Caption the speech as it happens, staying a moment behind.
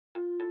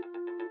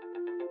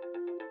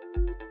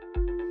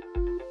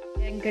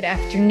Good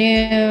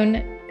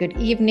afternoon, good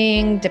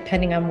evening,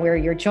 depending on where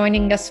you're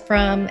joining us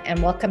from,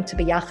 and welcome to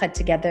B'Yachad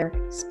Together,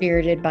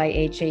 spirited by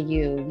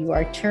AJU. You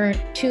are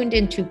tuned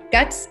into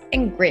Guts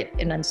and Grit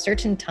in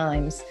Uncertain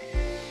Times,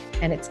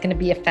 and it's going to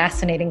be a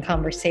fascinating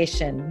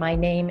conversation. My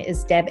name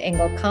is Deb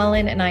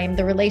Engel-Collin, and I am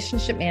the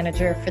Relationship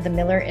Manager for the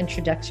Miller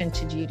Introduction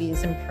to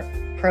Judaism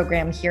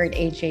program here at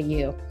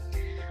AJU.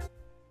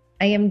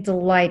 I am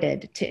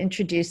delighted to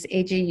introduce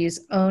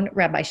AJU's own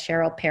Rabbi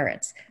Cheryl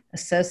Peretz,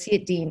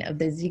 Associate Dean of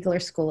the Ziegler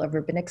School of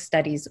Rabbinic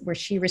Studies, where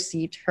she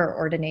received her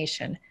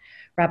ordination.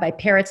 Rabbi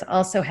Peretz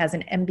also has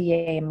an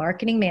MBA in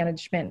Marketing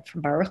Management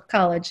from Baruch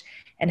College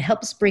and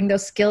helps bring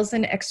those skills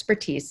and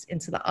expertise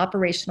into the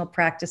operational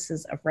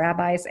practices of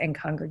rabbis and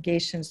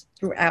congregations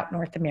throughout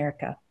North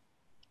America.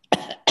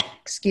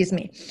 Excuse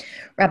me.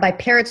 Rabbi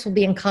Peretz will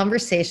be in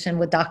conversation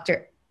with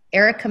Dr.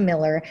 Erica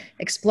Miller,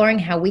 exploring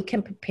how we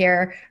can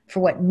prepare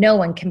for what no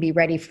one can be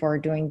ready for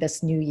during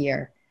this new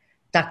year.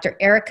 Dr.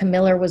 Erica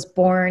Miller was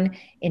born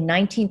in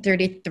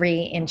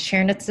 1933 in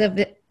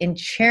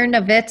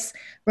Chernovitz,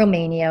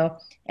 Romania,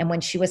 and when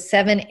she was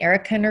 7,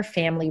 Erica and her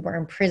family were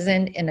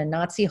imprisoned in a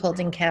Nazi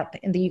holding camp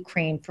in the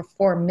Ukraine for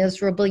 4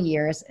 miserable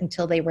years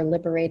until they were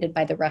liberated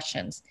by the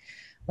Russians.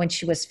 When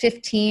she was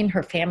 15,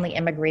 her family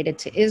immigrated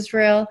to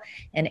Israel,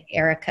 and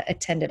Erica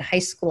attended high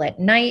school at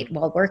night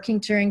while working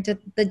during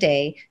the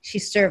day. She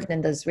served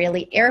in the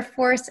Israeli Air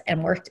Force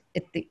and worked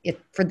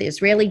for the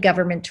Israeli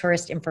Government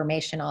Tourist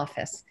Information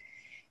Office.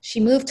 She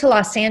moved to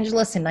Los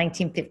Angeles in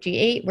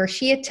 1958, where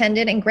she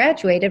attended and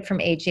graduated from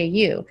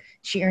AJU.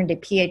 She earned a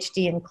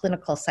Ph.D. in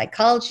clinical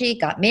psychology,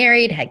 got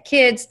married, had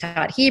kids,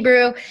 taught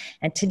Hebrew,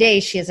 and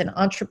today she is an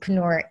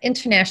entrepreneur,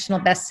 international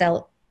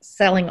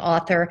best-selling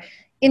author,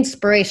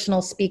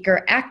 inspirational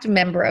speaker, active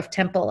member of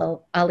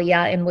Temple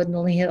Aliyah in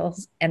Woodland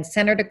Hills, and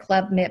Senator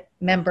Club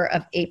member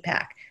of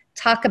AIPAC.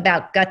 Talk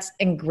about guts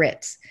and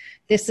grits.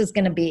 This is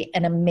going to be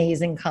an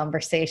amazing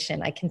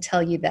conversation. I can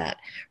tell you that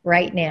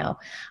right now.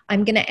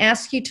 I'm going to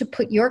ask you to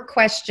put your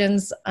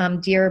questions,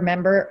 dear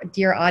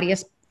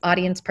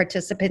audience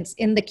participants,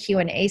 in the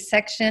Q&A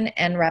section,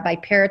 and Rabbi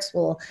Peretz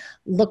will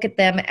look at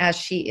them as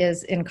she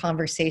is in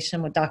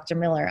conversation with Dr.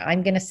 Miller.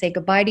 I'm going to say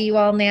goodbye to you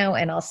all now,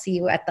 and I'll see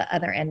you at the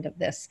other end of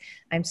this.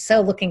 I'm so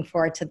looking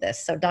forward to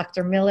this. So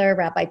Dr. Miller,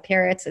 Rabbi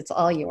Peretz, it's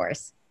all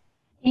yours.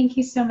 Thank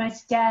you so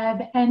much,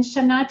 Deb. And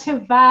Shana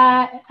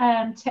Tova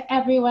to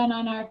everyone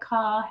on our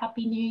call.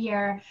 Happy New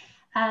Year.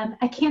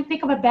 I can't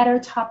think of a better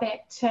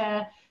topic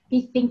to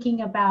be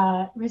thinking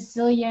about: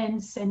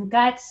 resilience and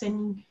guts,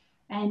 and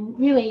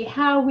really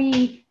how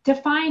we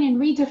define and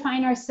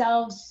redefine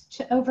ourselves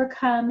to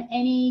overcome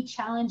any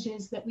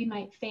challenges that we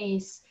might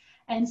face.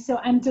 And so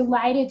I'm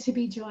delighted to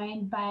be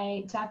joined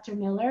by Dr.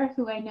 Miller,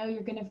 who I know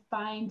you're going to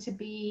find to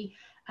be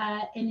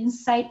an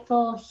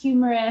insightful,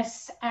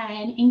 humorous,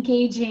 and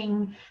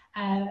engaging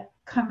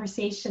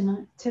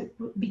conversation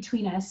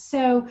between us.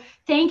 So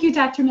thank you,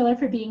 Dr. Miller,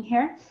 for being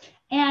here.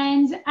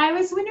 And I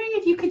was wondering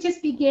if you could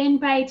just begin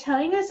by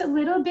telling us a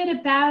little bit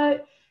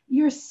about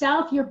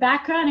yourself, your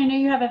background. I know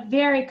you have a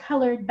very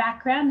colored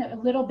background, a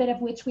little bit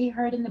of which we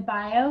heard in the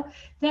bio,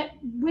 that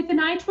with an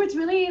eye towards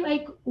really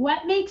like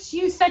what makes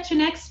you such an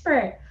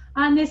expert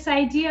on this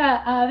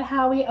idea of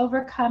how we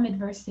overcome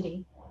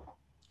adversity.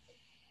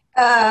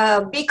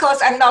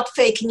 Because I'm not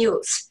fake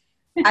news.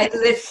 I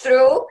lived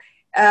through,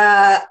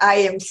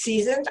 I am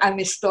seasoned, I'm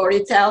a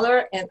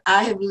storyteller, and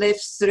I have lived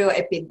through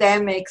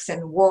epidemics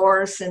and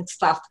wars and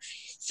stuff.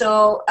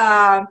 So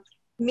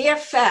mere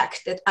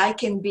fact that I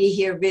can be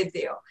here with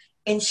you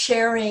and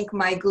sharing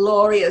my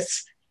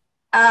glorious,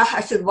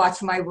 I should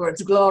watch my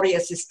words,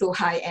 glorious is too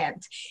high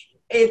end.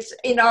 It's,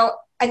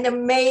 an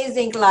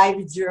amazing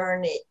life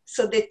journey.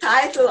 So the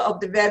title of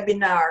the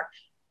webinar,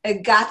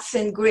 guts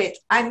and grit.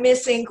 I'm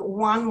missing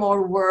one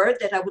more word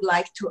that I would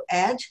like to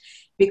add,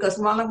 because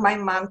one of my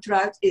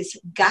mantras is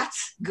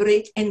guts,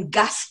 grit, and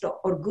gusto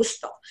or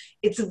gusto.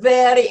 It's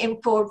very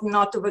important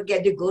not to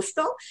forget the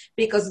gusto,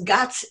 because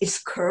guts is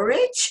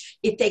courage.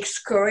 It takes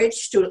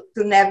courage to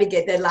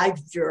navigate a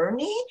life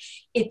journey.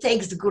 It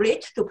takes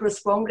grit to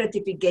postpone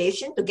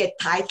gratification, to get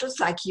titles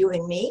like you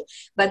and me.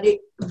 But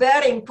the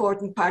very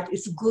important part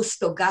is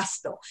gusto.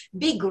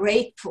 Be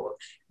grateful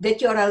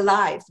that you're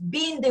alive.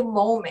 Be in the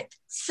moment.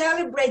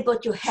 Celebrate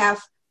what you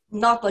have,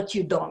 not what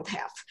you don't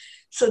have.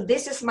 So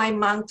this is my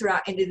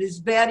mantra, and it is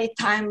very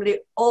timely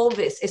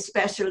always,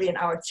 especially in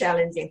our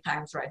challenging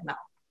times right now.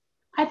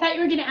 I thought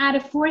you were going to add a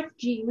fourth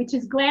G, which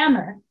is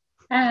glamour.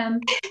 A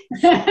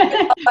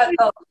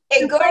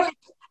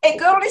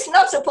girl is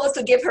not supposed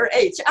to give her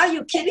age. Are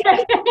you kidding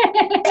me?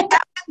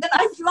 Then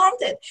I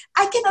flaunted.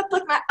 I cannot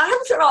put my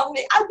arms around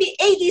me. I'll be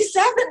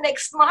 87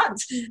 next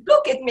month.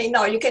 Look at me.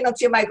 No, you cannot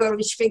see my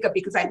girlish figure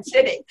because I'm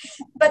sitting.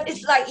 But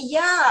it's like,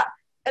 yeah,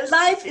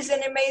 life is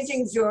an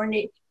amazing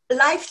journey.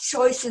 Life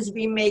choices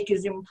we make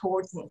is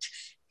important.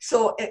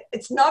 So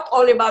it's not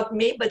all about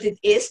me, but it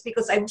is,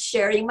 because I'm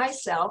sharing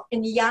myself.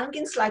 And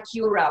youngins like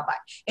you, Rabbi,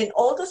 and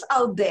all those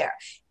out there,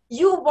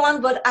 you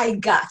want what I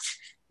got.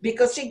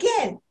 Because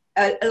again,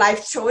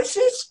 life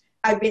choices,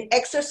 I've been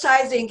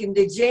exercising in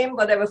the gym,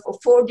 whatever, for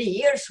 40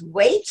 years,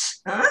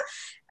 weights.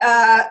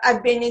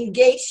 I've been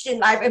engaged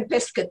in, I'm a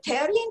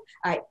pescatarian.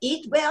 I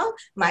eat well.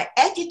 My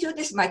attitude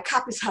is my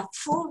cup is half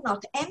full,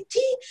 not empty.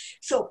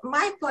 So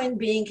my point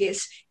being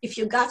is, if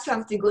you got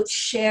something good,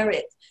 share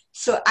it.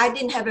 So I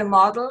didn't have a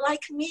model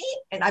like me,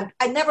 and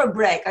I never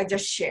brag, I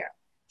just share.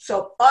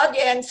 So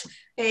audience,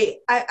 hey,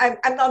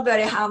 I'm not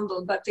very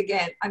humble, but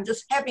again, I'm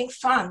just having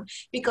fun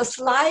because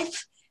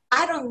life,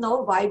 I don't know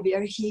why we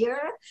are here,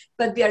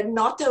 but we are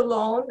not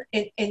alone.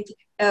 And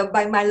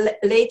by my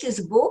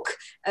latest book,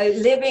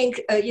 living,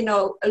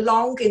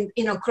 long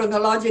and,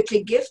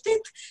 chronologically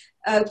gifted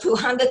to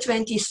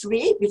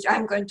 123, which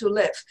I'm going to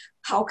live.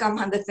 How come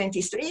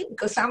 123?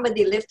 Because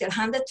somebody lived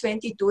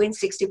 122 in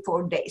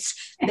 64 days.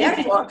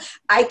 Therefore,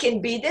 I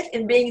can beat it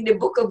in being in the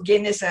book of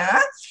Guinness.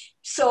 Huh?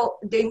 So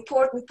the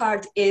important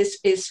part is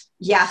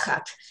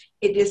yachat.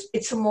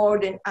 It's more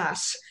than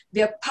us.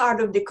 We are part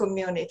of the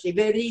community.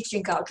 We're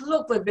reaching out.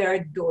 Look what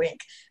we're doing.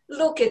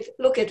 Look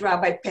at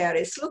Rabbi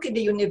Paris. Look at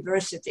the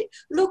university.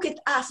 Look at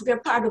us. We're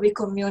part of a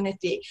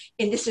community.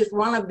 And this is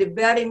one of the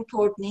very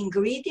important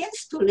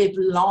ingredients to live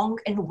long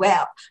and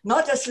well.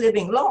 Not just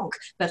living long,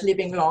 but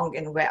living long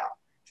and well.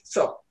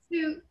 So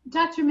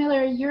Dr.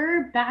 Miller,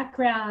 your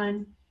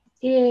background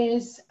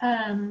is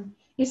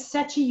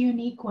such a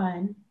unique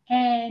one.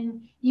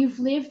 And you've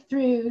lived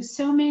through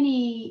so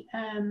many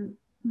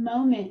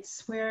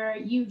moments where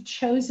you've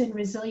chosen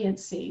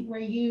resiliency, where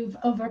you've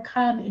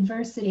overcome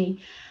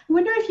adversity. I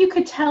wonder if you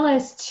could tell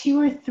us 2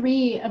 or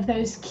 3 of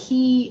those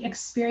key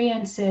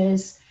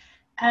experiences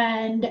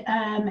and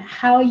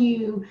how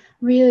you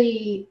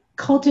really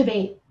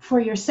cultivate for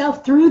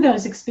yourself through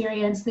those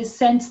experiences this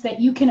sense that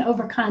you can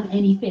overcome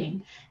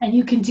anything and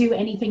you can do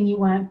anything you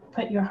want to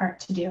put your heart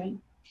to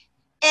doing.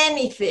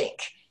 Anything.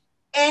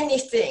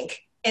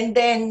 And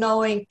then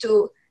knowing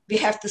we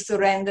have to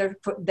surrender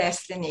for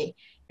destiny,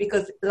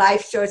 because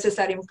life choices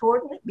are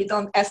important. We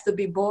don't ask to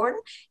be born,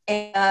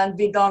 and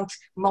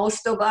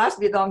most of us,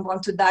 we don't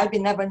want to die. We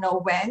never know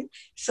when.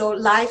 So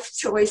life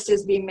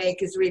choices we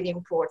make is really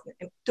important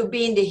to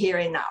be in the here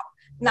and now.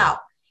 Now,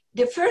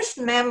 the first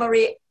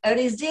memory,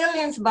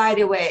 resilience, by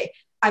the way,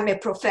 I'm a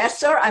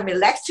professor, I'm a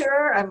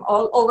lecturer, I'm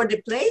all over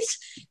the place,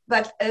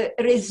 but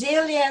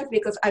resilience,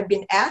 because I've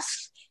been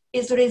asked,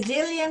 is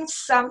resilience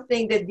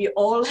something that we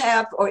all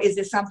have, or is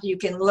it something you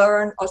can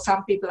learn, or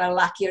some people are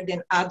luckier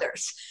than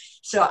others?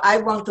 So I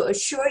want to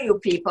assure you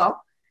people,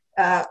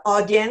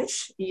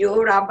 audience,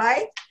 you,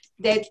 Rabbi,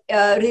 that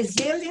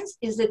resilience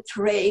is a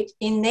trait,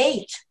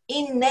 innate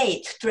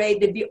trait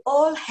that we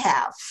all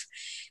have,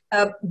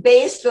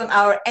 based on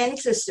our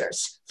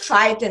ancestors,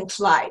 fight and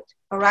flight,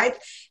 all right?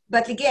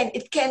 But again,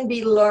 it can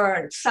be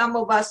learned. Some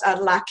of us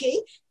are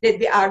lucky that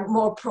we are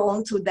more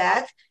prone to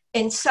that,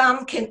 and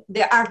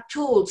there are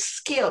tools,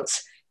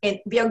 skills, and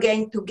we are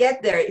going to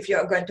get there. If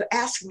you're going to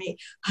ask me,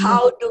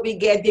 how do we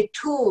get the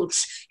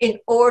tools in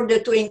order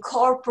to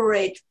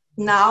incorporate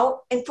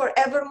now and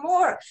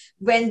forevermore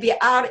when we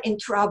are in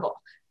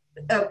trouble?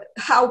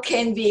 How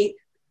can we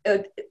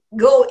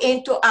go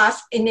into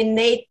us in an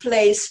innate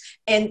place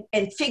and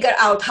figure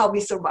out how we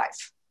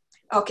survive?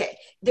 Okay,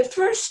 the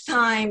first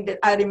time that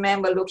I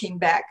remember looking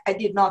back, I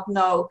did not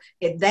know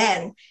it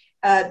then,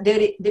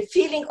 the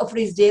feeling of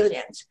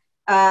resilience.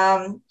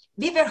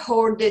 We were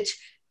hoarded,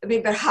 we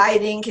were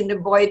hiding in the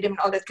boredom,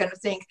 all that kind of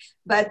thing,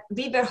 but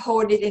we were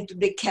hoarded into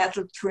the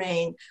cattle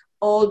train.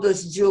 All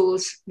those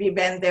Jews, we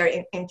went there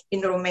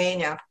in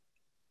Romania.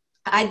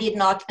 I did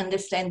not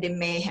understand the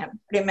mayhem.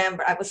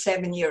 Remember, I was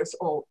 7 years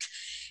old,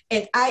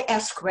 and I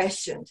asked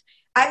questions.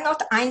 I'm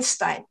not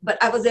Einstein, but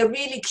I was a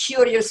really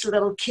curious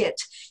little kid,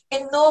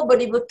 and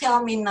nobody would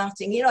tell me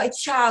nothing. You know, a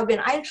child, when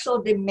I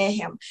saw the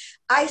mayhem,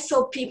 I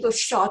saw people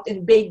shot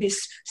and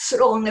babies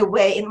thrown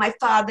away, and my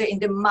father in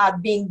the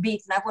mud being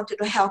beaten. I wanted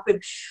to help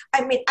him.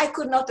 I mean, I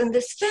could not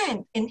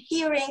understand. And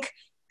hearing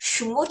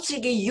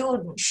schmutzige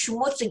Juden,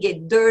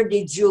 schmutzige,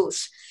 dirty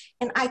Jews.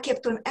 And I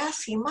kept on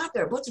asking,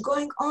 Mother, what's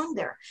going on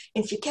there?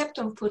 And she kept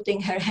on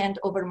putting her hand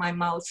over my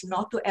mouth,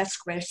 not to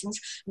ask questions,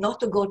 not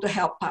to go to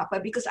help Papa,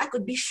 because I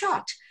could be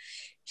shot.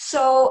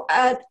 So,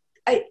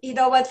 you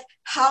know what?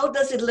 How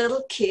does a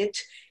little kid,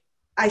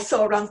 I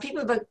saw around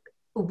people were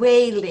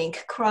wailing,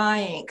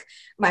 crying.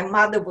 My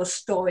mother was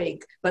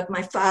stoic, but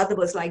my father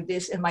was like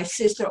this, and my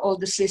sister,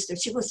 older sister,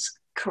 she was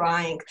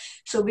crying.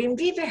 So when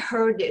we were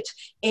herded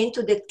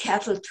into the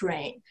cattle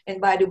train,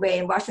 and by the way,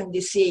 in Washington,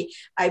 D.C.,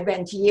 I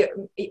went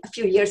a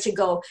few years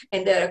ago,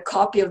 and there a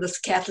copy of this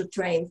cattle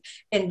train,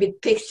 and with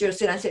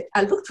pictures, and I said,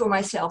 I looked for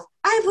myself.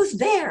 I was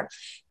there.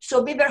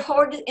 So we were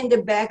herded in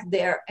the back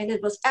there, and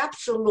it was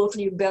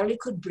absolutely, you barely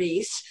could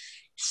breathe.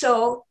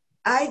 So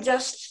I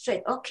just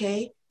said,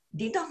 okay,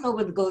 didn't know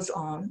what goes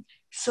on.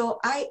 So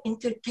I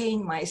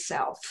entertained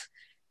myself.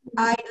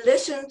 I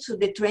listened to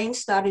the train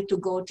started to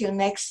go till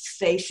next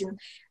station.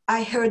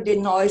 I heard the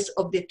noise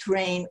of the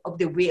train, of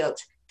the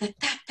wheels. Ta,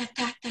 ta, ta,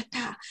 ta, ta,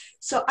 ta.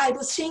 So I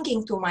was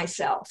singing to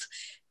myself.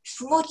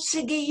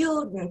 schmutzige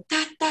Juden,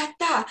 ta, ta,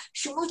 ta,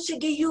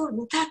 schmutzige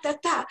Juden, ta, ta,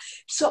 ta.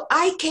 So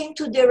I came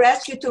to the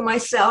rescue to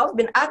myself.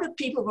 When other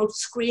people were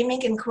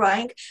screaming and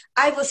crying,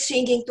 I was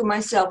singing to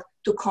myself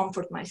to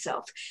comfort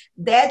myself.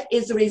 That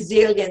is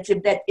resilience,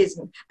 if that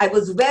isn't. I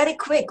was very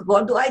quick.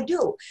 What do I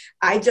do?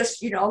 I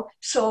just,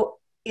 so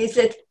is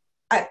it,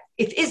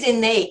 it is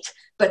innate,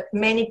 but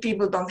many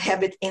people don't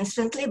have it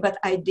instantly, but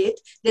I did.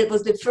 That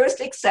was the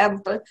first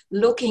example,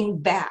 looking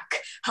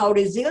back, how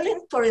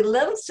resilient for a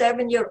little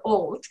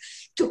 7-year-old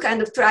to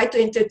kind of try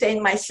to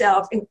entertain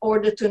myself in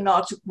order to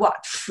not,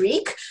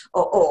 freak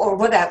or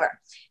whatever.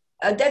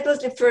 That was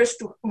the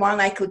first one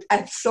I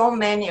have so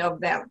many of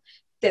them,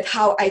 that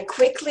how I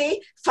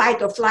quickly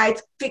fight or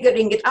flight,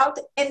 figuring it out,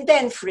 and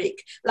then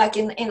freak, like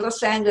in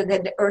Los Angeles,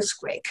 the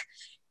earthquake,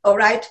 all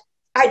right?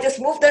 I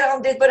just moved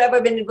around it, whatever,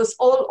 when it was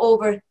all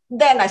over,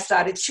 then I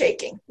started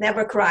shaking,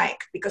 never crying,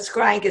 because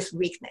crying is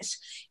weakness.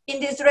 In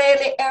the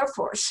Israeli Air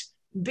Force,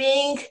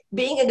 being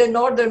in the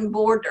northern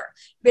border,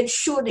 when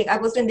shooting, I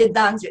was in the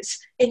dungeons,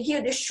 and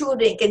here the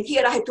shooting, and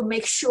here I had to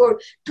make sure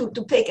to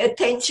pay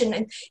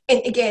attention.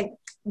 And again,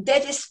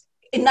 that is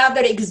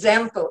another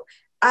example.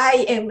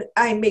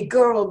 I'm a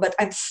girl, but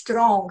I'm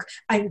strong.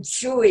 I'm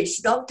Jewish.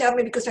 Don't tell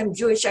me because I'm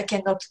Jewish, I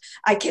cannot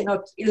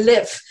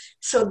live.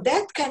 So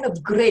that kind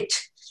of grit,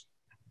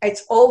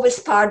 it's always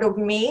part of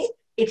me.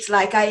 It's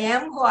like I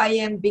am who I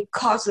am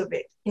because of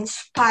it, in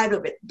spite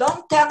of it.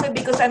 Don't tell me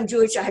because I'm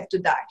Jewish, I have to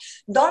die.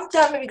 Don't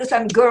tell me because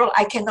I'm a girl,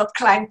 I cannot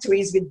climb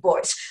trees with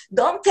boys.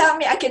 Don't tell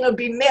me I cannot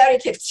be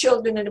married, have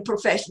children in a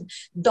profession.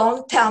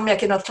 Don't tell me I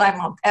cannot climb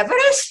Mount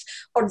Everest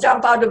or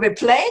jump out of a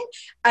plane.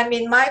 I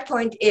mean, my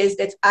point is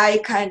that I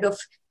kind of,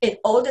 in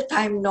all the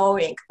time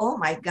knowing, oh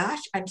my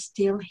gosh, I'm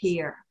still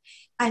here.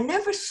 I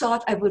never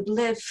thought I would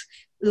live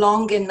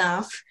long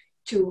enough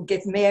to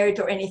get married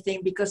or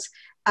anything, because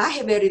I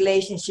have a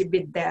relationship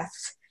with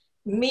death.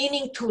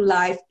 Meaning to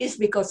life is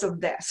because of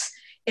death.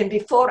 And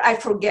before I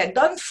forget,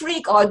 don't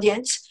freak,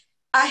 audience,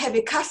 I have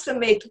a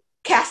custom-made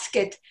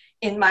casket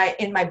in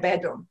my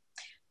bedroom.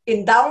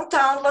 In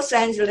downtown Los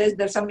Angeles,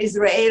 there's some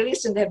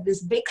Israelis, and they have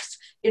this big,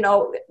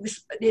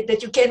 that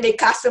you can make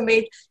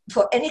custom-made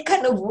for any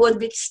kind of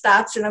wood which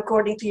starts and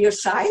according to your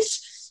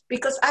size.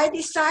 Because I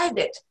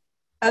decided,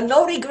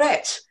 no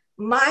regrets,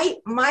 my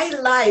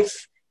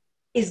life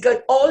is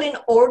got all in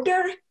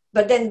order,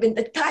 but then when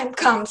the time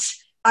comes,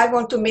 I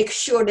want to make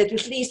sure that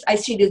at least I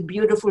see this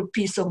beautiful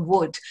piece of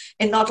wood,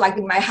 and not like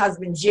with my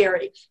husband,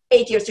 Jerry.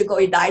 8 years ago,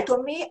 he died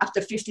on me after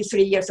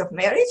 53 years of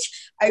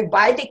marriage. I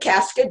buy the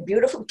casket,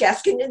 beautiful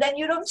casket, and then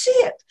you don't see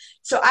it.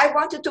 So I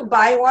wanted to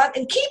buy one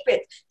and keep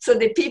it. So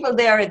the people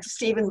there at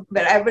Stephen,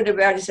 wherever they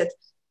were, they said,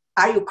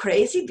 are you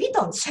crazy? We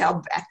don't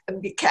sell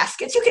the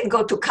caskets. You can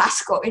go to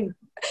Costco.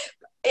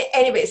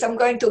 Anyways, I'm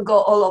going to go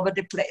all over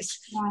the place.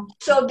 Yeah.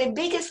 So the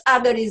biggest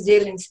other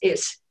resilience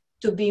is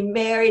to be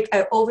married.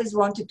 I always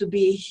wanted to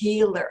be a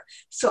healer,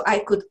 so I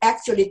could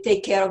actually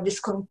take care of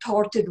this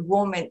contorted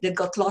woman that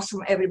got lost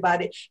from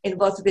everybody and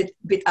was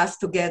with us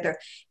together.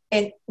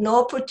 And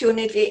no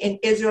opportunity in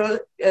Israel,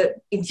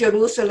 in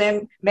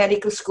Jerusalem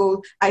medical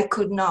school, I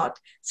could not.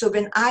 So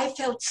when I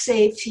felt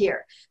safe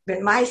here,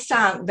 when my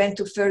son went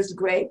to first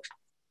grade,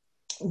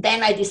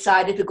 then I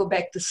decided to go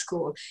back to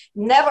school.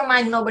 Never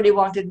mind, nobody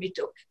wanted me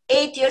to.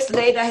 8 years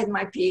later, I had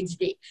my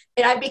Ph.D.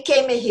 and I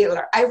became a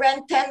healer. I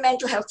ran 10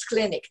 mental health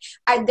clinics.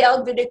 I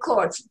dealt with the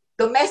courts,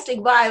 domestic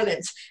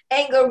violence,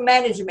 anger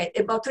management,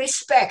 about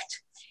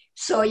respect.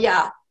 So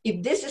yeah,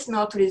 if this is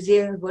not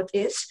resilient, what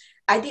is?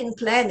 I didn't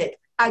plan it.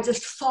 I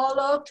just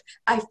followed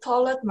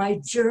my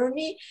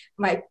journey,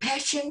 my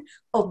passion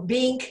of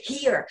being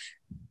here,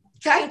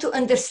 trying to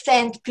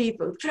understand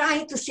people,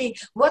 trying to see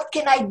what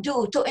can I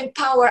do to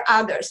empower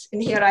others.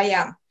 And here I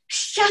am.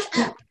 Shut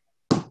up.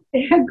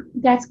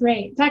 That's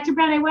great. Dr.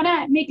 Brown, I want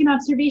to make an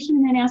observation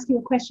and then ask you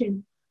a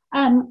question.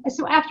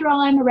 So after all,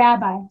 I'm a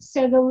rabbi.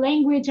 So the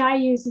language I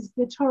use is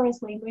the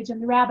Torah's language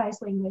and the rabbi's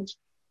language.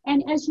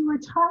 And as you were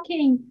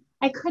talking,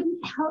 I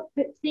couldn't help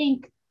but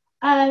think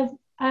of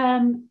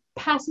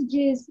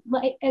passages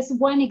like, as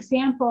one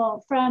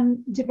example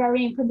from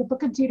Devarim, from the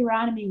book of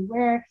Deuteronomy,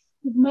 where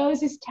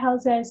Moses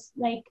tells us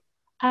that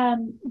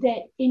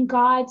in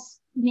God's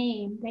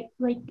name,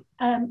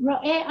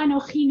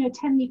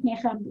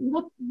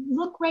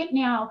 look right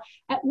now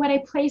at what I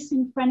place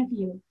in front of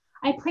you.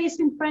 I place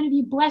in front of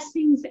you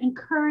blessings and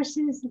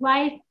curses,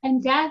 life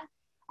and death.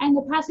 And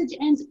the passage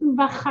ends,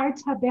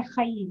 uvacharta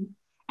bechayim,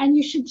 and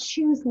you should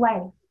choose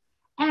life.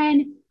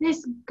 And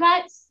this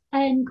guts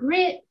and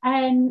grit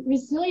and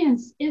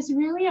resilience is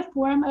really a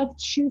form of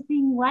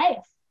choosing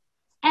life.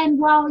 And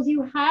while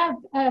you have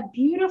a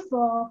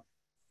beautiful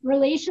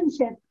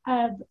relationship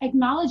of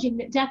acknowledging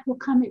that death will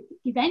come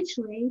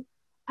eventually,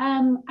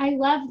 I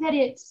love that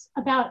it's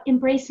about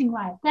embracing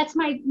life. That's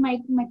my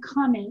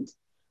comment.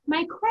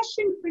 My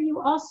question for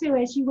you also,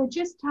 as you were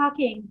just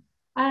talking,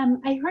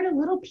 I heard a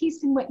little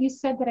piece in what you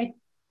said that I'm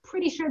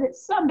pretty sure that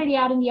somebody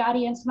out in the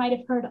audience might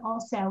have heard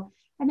also.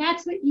 And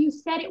that's what you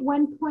said at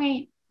one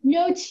point,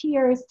 no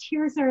tears.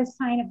 Tears are a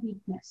sign of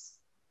weakness.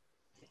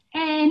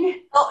 And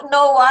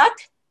no what?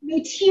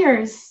 No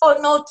tears. Oh,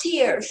 no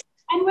tears.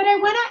 And what I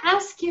want to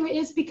ask you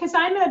is, because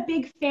I'm a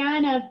big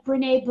fan of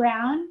Brene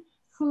Brown,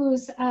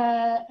 who's,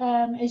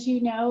 as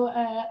you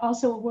know,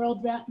 also a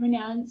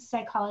world-renowned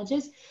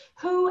psychologist,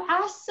 who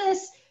asks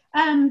us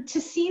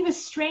to see the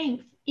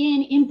strength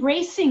in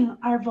embracing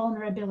our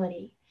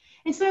vulnerability.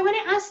 And so I want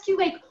to ask you,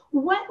 like,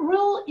 what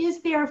role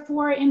is there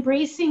for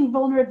embracing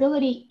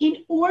vulnerability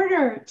in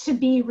order to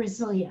be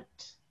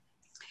resilient?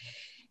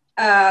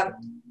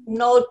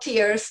 No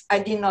tears. I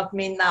did not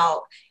mean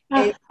now.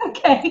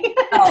 Okay.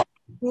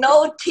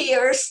 No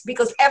tears,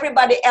 because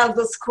everybody else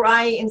was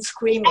crying and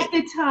screaming. At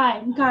the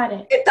time, got it.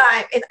 At the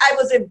time, and I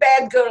was a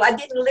bad girl. I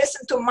didn't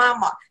listen to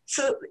mama.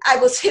 So I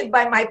was hit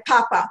by my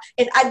papa,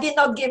 and I did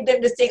not give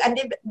them the thing.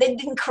 They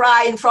didn't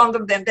cry in front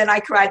of them. Then I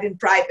cried in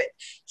private.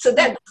 So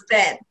that was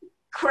then.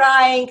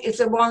 Crying is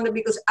a wonder,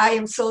 because I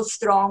am so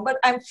strong, but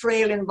I'm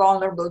frail and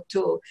vulnerable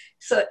too.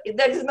 So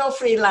there is no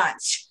free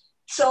lunch.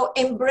 So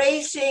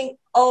embracing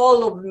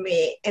all of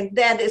me, and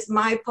that is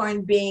my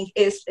point being,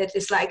 is that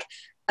it's like,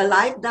 a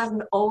life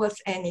doesn't owe us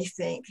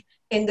anything,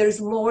 and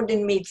there's more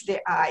than meets the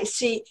eye.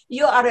 See,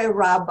 you are a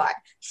rabbi,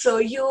 so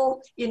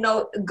you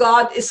know,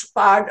 God is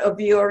part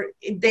of your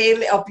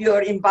daily, of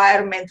your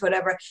environment,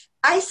 whatever.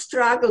 I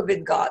struggle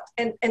with God,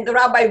 and the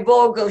Rabbi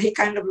Vogel, he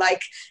kind of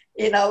like,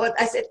 you know what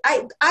I said,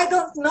 I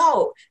don't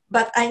know,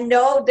 but I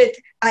know that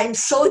I'm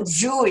so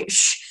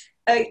Jewish.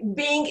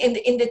 Being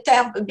in the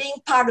temple,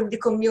 being part of the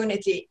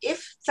community,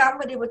 if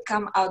somebody would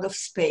come out of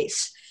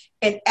space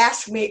and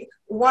ask me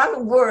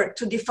one word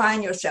to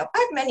define yourself, I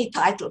have many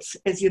titles,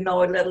 as you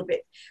know a little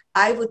bit,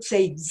 I would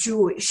say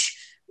Jewish.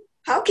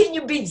 How can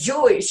you be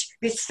Jewish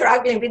with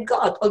struggling with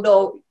God?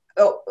 Although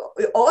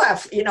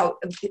Olaf, you know,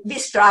 we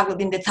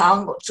struggled in the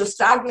Talmud, so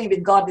struggling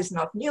with God is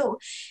not new.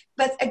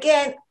 But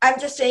again, I'm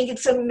just saying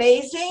it's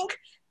amazing.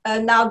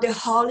 Now the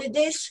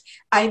holidays,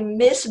 I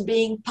miss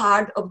being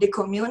part of the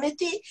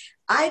community.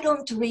 I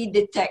don't read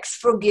the text.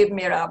 Forgive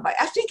me, Rabbi.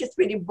 I think it's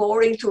pretty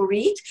boring to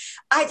read.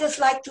 I just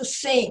like to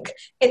sing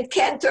and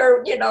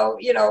cantor, you know,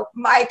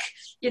 Mike,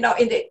 you know,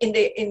 in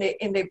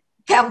the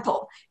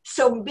temple.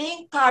 So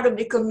being part of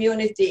the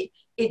community,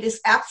 it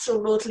is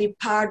absolutely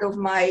part of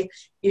my,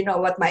 you know,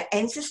 what, my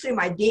ancestry,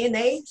 my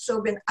DNA.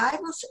 So when I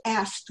was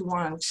asked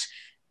once,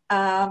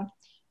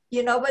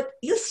 you know, but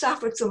you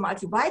suffered so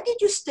much. Why did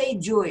you stay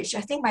Jewish?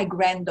 I think my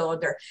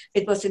granddaughter,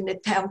 it was in the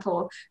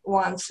temple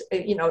once,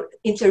 you know,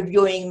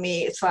 interviewing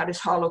me as far as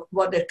Holocaust,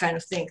 what that kind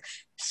of thing.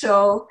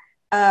 So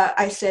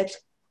I said,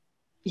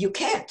 you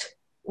can't.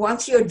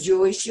 Once you're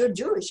Jewish, you're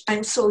Jewish.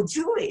 I'm so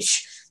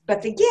Jewish.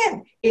 But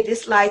again, it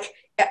is like,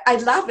 I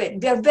love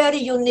it. They're very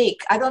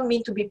unique. I don't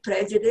mean to be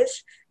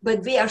prejudiced,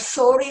 but we are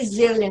so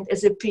resilient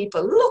as a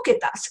people. Look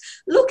at us.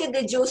 Look at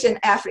the Jews in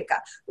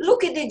Africa.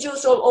 Look at the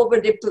Jews all over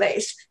the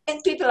place.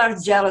 And people are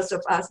jealous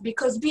of us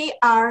because we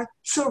are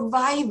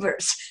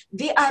survivors.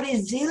 We are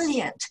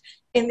resilient.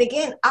 And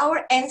again,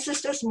 our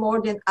ancestors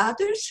more than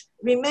others,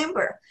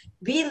 remember,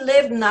 we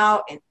live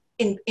now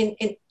in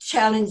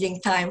challenging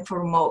time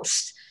for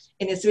most.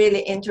 And it's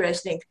really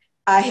interesting.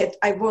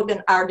 I wrote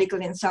an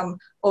article in some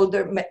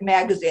older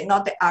magazine,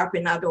 not the ARP,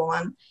 another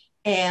one,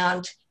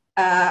 and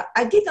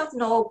I did not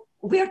know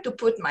where to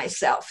put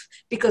myself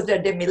because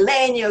they're the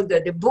millennials,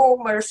 they're the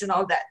boomers and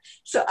all that.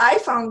 So I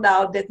found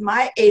out that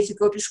my age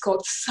group is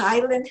called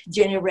silent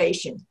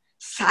generation.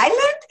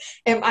 Silent?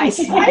 Am I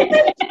silent?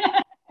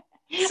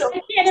 So,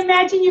 I can't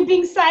imagine you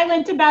being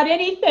silent about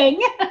anything.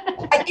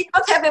 I did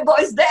not have a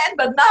voice then,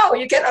 but now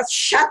you cannot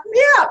shut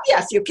me up.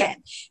 Yes, you can.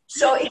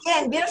 So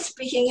again, we're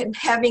speaking and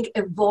having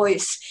a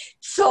voice.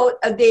 So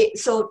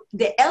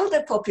the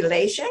elder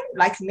population,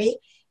 like me,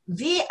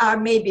 we are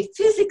maybe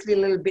physically a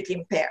little bit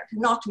impaired,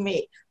 not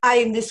me. I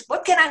am this,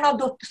 what can I not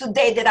do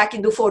today that I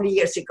can do 40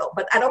 years ago?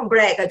 But I don't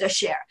brag, I just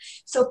share.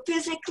 So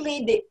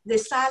physically, the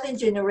silent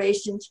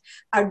generations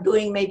are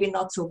doing maybe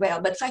not so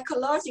well, but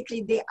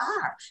psychologically they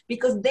are,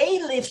 because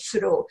they lived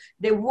through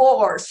the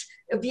wars,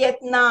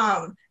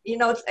 Vietnam,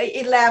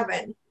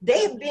 11.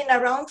 They've been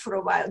around for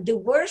a while. The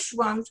worst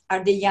ones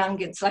are the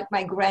youngins, like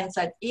my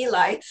grandson,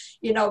 Eli,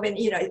 when,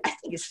 I think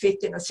he's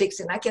 15 or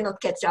 16, I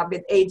cannot catch up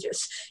with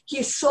ages.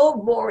 He's so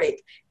worried.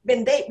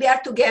 When we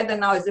are together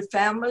now as a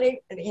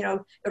family, and,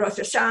 Rosh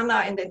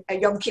Hashanah and then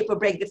Yom Kippur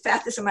break the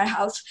fastest in my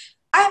house,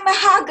 I'm a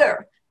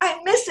hugger. I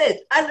miss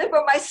it. I live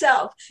by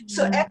myself. Mm-hmm.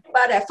 So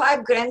everybody, I have 5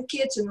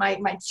 grandkids and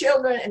my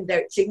children and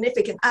their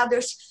significant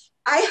others,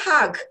 I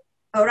hug,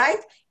 all right?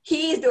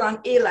 He is the one,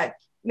 Eli,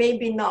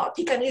 maybe not.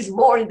 He's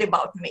worried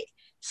about me.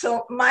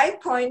 So my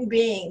point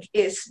being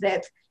is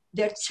that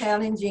they're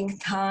challenging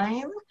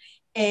time,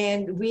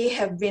 and we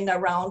have been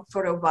around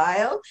for a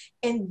while,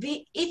 and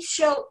it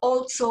shall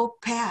also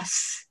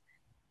pass.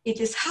 It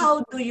is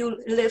how do you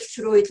live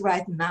through it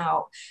right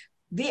now?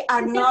 We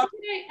are not.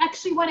 I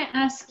actually want to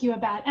ask you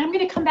about, and I'm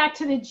going to come back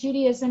to the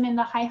Judaism and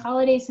the high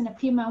holidays in a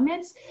few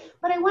moments,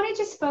 but I want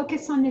to just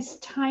focus on this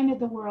time of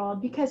the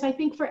world, because I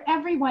think for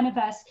every one of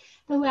us,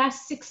 the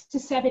last 6 to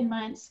 7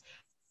 months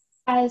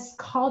has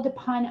called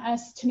upon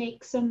us to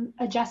make some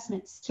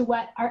adjustments to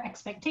what our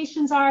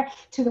expectations are,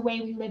 to the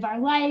way we live our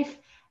life.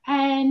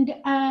 And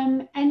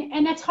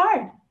that's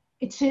hard.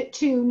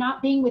 To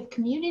not being with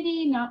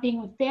community, not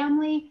being with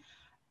family.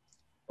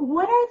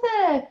 What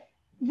are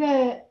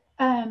the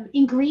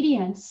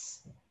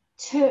ingredients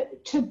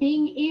to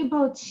being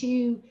able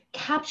to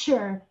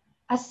capture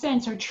a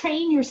sense or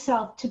train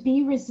yourself to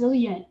be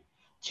resilient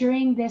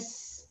during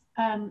this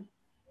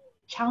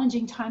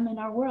challenging time in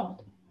our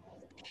world?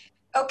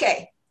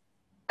 Okay.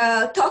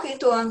 Talking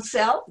to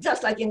oneself,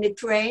 just like in the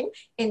train,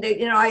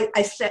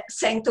 I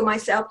sang to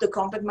myself to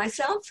comfort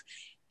myself,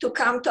 to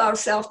come to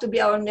ourselves, to be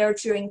our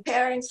nurturing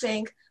parents,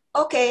 saying,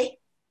 okay,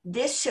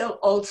 this shall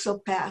also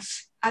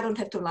pass. I don't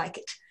have to like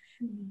it.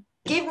 Mm-hmm.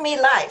 Give me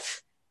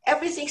life.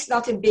 Everything's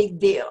not a big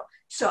deal.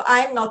 So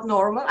I'm not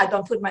normal. I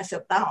don't put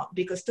myself down,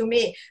 because to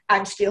me,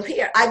 I'm still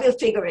here. I will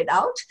figure it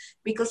out,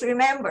 because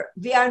remember,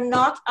 we are,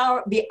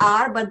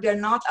 but we are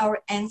not our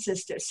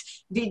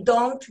ancestors. We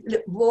don't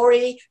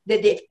worry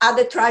that the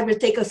other tribe will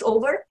take us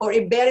over, or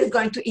a bear is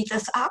going to eat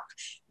us up.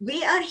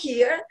 We are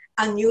here,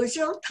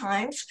 unusual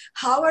times.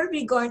 How are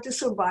we going to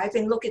survive?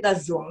 And look at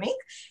us zooming.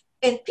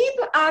 And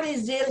people are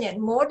resilient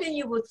more than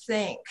you would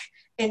think,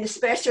 and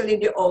especially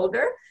the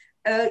older.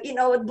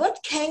 What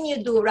can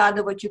you do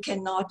rather what you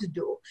cannot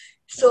do?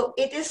 So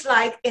it is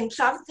like, and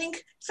something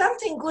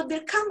good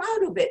will come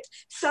out of it.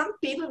 Some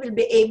people will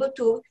be able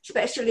to,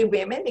 especially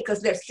women,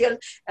 because they're still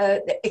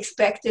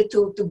expected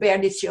to bear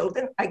the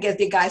children. I guess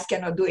the guys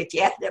cannot do it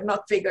yet. They've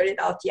not figured it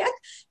out yet.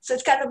 So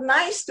it's kind of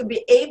nice to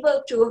be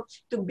able to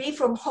be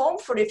from home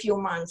for a few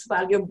months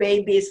while your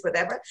baby is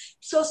whatever.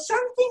 So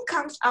something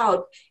comes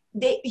out.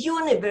 The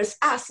universe,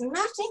 us,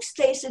 nothing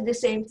stays at the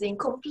same thing.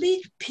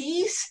 Complete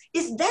peace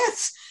is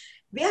death.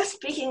 We are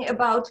speaking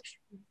about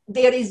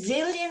the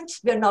resilience.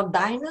 We're not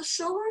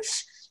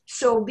dinosaurs.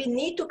 So we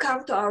need to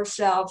come to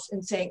ourselves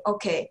and say,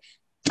 okay,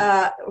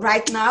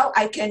 right now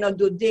I cannot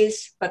do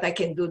this, but I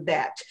can do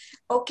that.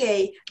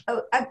 Okay,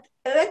 now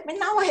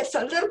I have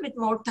a little bit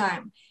more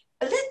time.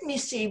 Let me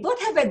see, what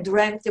have I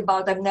dreamt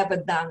about? I've never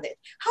done it.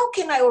 How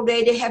can I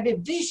already have a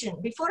vision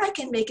before I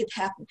can make it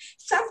happen?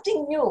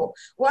 Something new.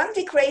 Once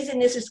the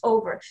craziness is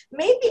over,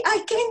 maybe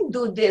I can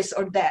do this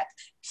or that.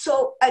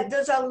 So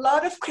there's a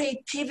lot of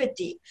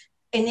creativity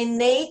and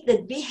innate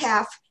that we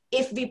have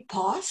if we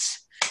pause.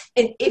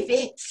 And if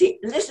we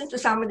listen to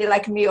somebody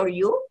like me or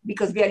you,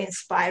 because we are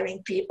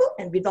inspiring people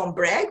and we don't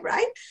brag,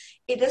 right?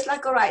 It is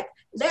like, all right,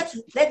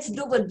 let's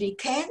do what we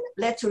can.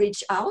 Let's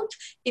reach out.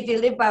 If we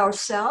live by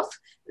ourselves,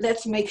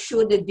 let's make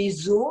sure that we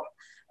Zoom.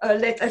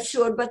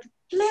 But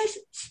please,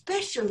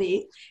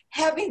 especially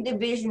having the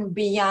vision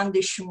beyond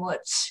the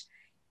schmutz.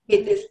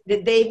 It is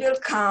the day will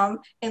come,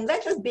 and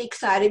let us be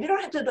excited. We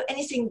don't have to do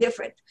anything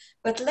different,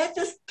 but let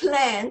us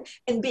plan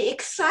and be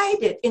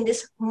excited in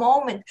this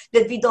moment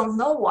that we don't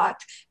know what,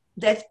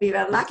 that we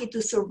are lucky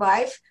to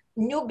survive.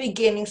 New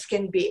beginnings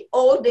can be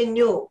old and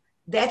new.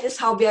 That is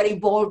how we are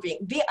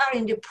evolving. We are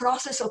in the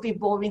process of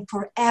evolving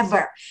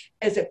forever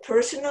as a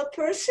personal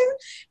person,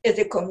 as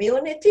a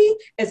community,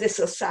 as a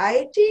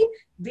society.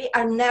 We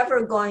are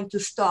never going to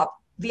stop.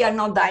 We are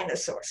not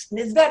dinosaurs. And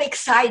it's very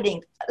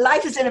exciting.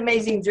 Life is an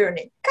amazing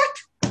journey.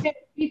 Cut.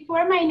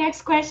 Before my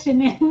next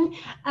question,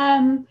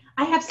 I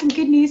have some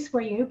good news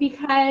for you,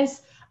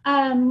 because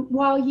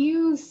while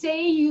you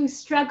say you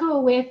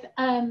struggle with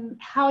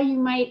how you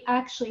might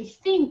actually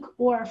think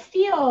or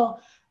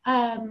feel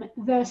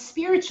the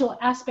spiritual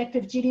aspect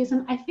of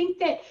Judaism, I think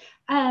that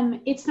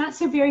it's not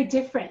so very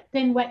different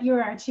than what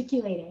you're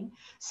articulating.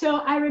 So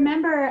I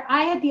remember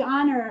I had the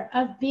honor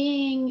of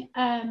being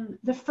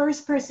the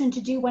first person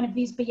to do one of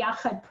these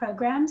B'Yachad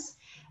programs,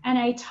 and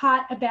I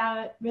taught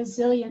about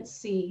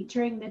resiliency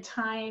during the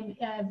time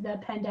of the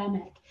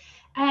pandemic.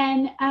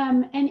 And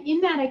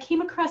in that, I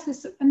came across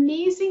this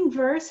amazing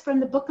verse from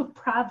the book of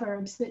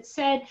Proverbs that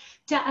said,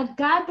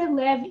 "Da'aga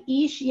belev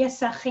ish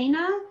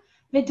yesachena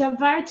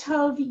v'davar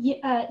tov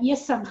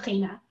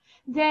yesamchena."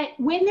 That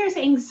when there's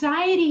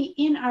anxiety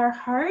in our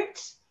heart,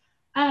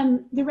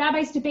 the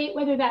rabbis debate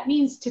whether that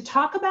means to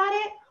talk about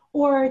it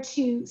or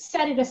to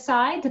set it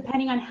aside,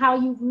 depending on how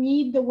you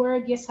read the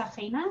word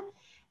yesachena.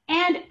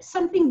 And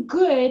something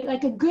good,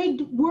 like a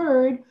good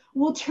word,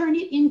 will turn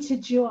it into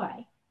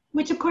joy,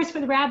 which of course for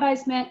the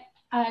rabbis meant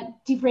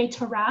divrei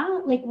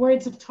Torah, like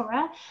words of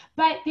Torah.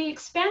 But they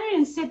expanded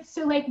and said,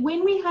 so like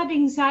when we have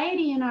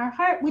anxiety in our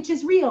heart, which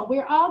is real,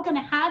 we're all going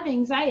to have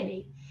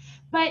anxiety.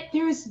 But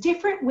there's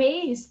different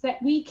ways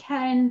that we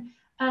can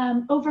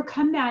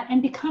overcome that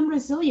and become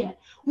resilient.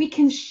 We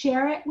can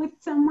share it with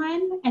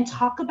someone and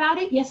talk about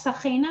it,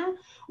 yesachena.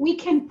 We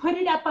can put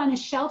it up on a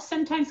shelf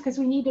sometimes because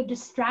we need a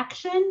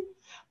distraction.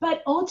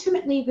 But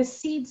ultimately, the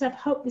seeds of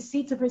hope, the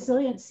seeds of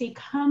resiliency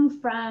come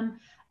from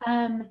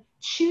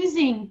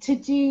choosing to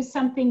do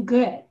something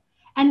good.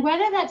 And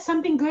whether that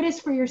something good is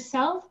for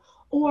yourself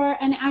or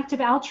an act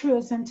of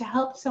altruism to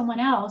help someone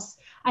else,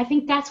 I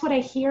think that's what I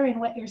hear in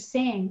what you're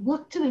saying.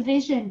 Look to the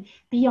vision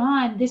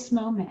beyond this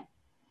moment.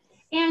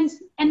 And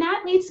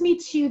that leads me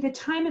to the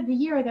time of the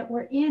year that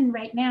we're in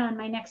right now, and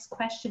my next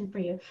question for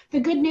you. The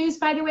good news,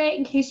 by the way,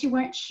 in case you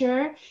weren't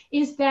sure,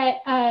 is that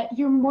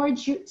you're more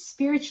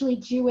spiritually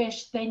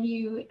Jewish than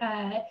you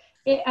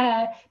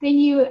than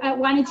you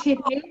wanted to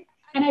admit.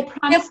 And I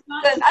promise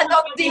not to I tell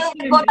don't deal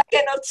Rabbi with what Sternberg. I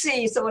cannot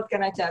see. So what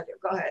can I tell you?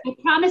 Go ahead. I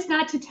promise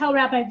not to tell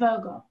Rabbi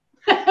Vogel.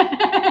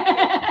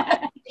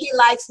 He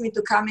likes me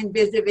to come and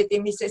visit with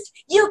him. He says,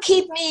 "You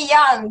keep me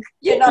young,"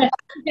 you know.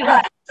 Yeah.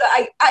 Right. So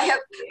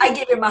I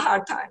give him a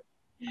hard time.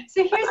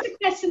 So here's the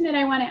question that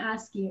I want to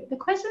ask you. The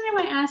question I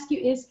want to ask you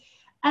is,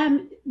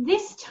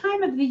 this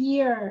time of the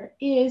year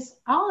is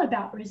all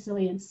about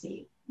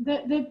resiliency.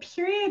 The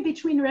period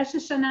between Rosh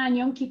Hashanah and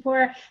Yom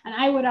Kippur, and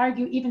I would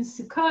argue even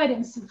Sukkot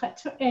and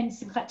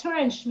Simchat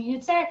Torah and Shmini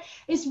Atzer,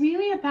 is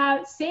really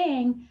about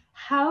saying,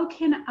 how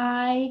can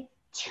I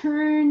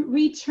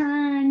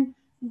return,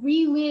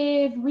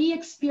 relive,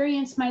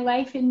 re-experience my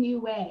life in new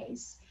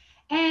ways?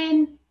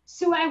 And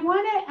so I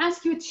want to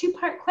ask you a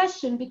two-part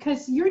question,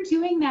 because you're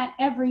doing that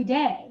every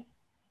day.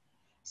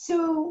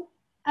 So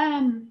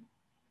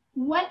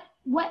what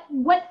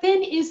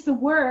then is the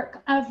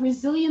work of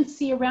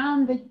resiliency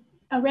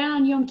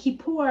around Yom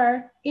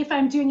Kippur? If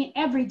I'm doing it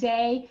every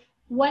day,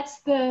 what's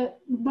the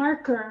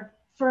marker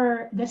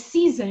for the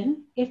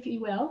season, if you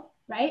will,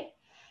 right?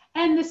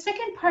 And the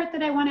second part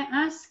that I want to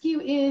ask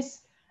you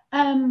is,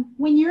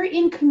 when you're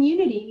in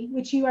community,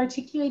 which you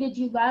articulated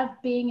you love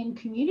being in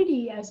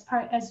community as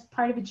part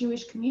of a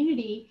Jewish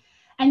community,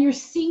 and you're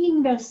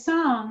singing those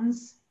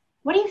songs,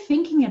 what are you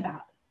thinking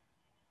about?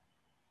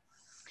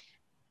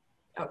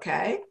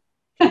 Okay.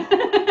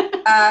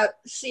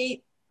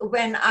 See,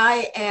 when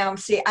I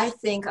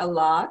think a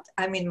lot.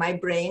 I'm in my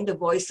brain, the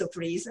voice of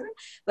reason.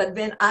 But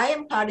when I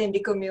am part in the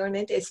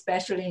community,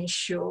 especially in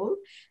shul,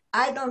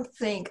 I don't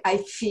think, I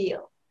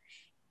feel.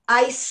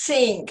 I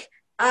sing.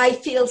 I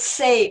feel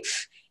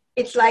safe.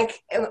 It's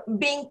like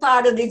being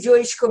part of the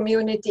Jewish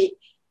community.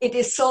 It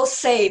is so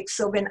safe.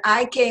 So when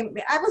I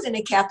was in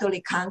a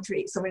Catholic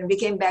country. So when we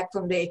came back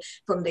from the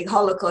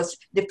Holocaust,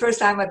 the first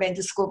time I went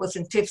to school was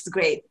in 5th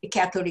grade, a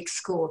Catholic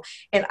school.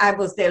 And I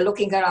was there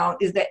looking around,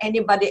 is there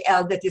anybody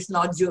else that is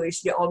not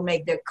Jewish? They all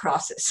make their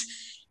crosses.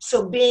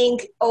 So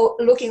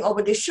looking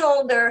over the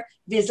shoulder,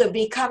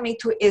 vis-a-vis coming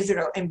to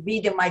Israel and be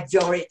the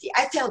majority,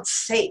 I felt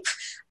safe.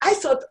 I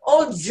thought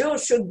all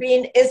Jews should be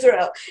in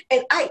Israel.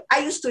 And I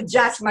used to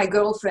judge my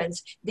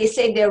girlfriends. They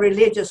say they're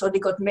religious or they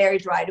got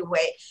married right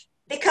away.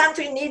 The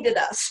country needed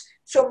us.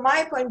 So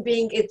my point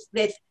being is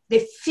that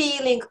the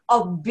feeling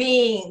of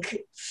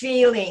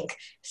feeling.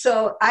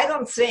 So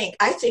I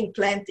sing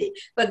plenty,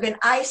 but when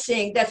I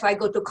sing, that's why I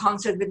go to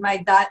concert with my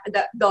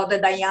daughter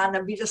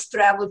Diana. We just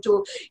travel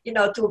to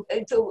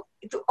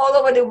all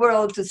over the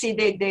world to see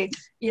the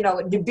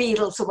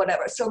Beatles or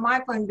whatever. So my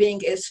point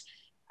being is,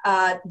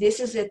 this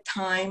is a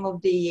time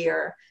of the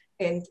year,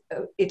 and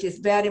it is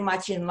very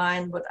much in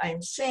line with what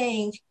I'm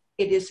saying.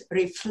 It is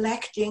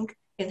reflecting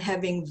and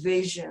having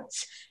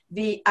visions.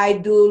 I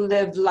do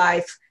live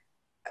life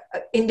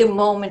in the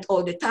moment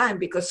all the time,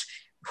 because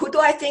who do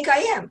I think I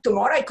am?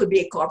 Tomorrow I could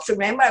be a corpse.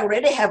 Remember, I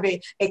already have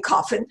a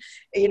coffin,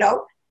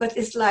 but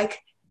it's like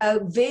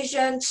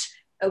visions.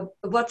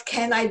 What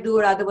can I do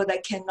rather what I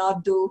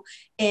cannot do?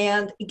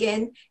 And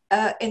again,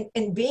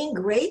 and being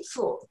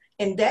grateful.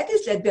 And that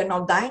is that we're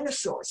not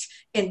dinosaurs.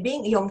 And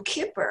being Yom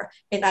Kippur,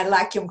 and I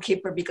like Yom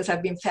Kippur because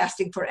I've been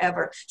fasting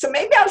forever. So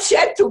maybe I'll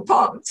shed 2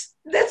 pounds.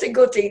 That's a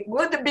good thing.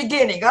 Good the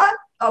beginning, huh?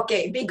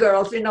 Okay, big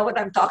girls, you know what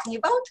I'm talking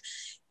about.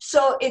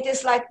 So it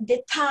is like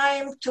the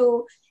time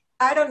to,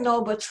 I don't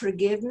know, but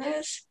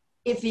forgiveness.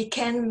 If we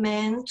can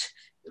mend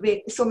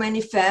with so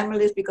many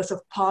families because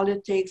of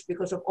politics,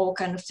 because of all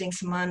kinds of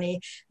things,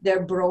 money,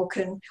 they're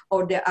broken,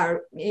 or they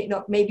are,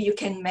 maybe you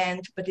can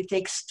mend, but it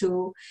takes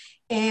 2.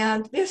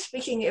 And we're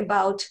speaking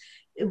about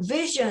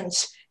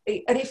visions,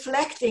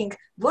 reflecting,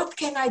 what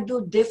can I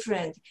do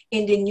different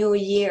in the new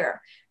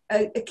year?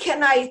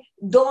 Can I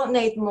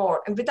donate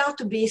more? And without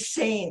to be a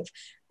saint,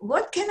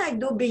 what can I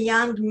do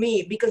beyond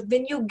me? Because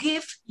when you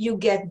give, you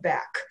get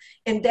back.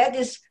 And that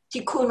is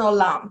tikkun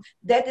olam.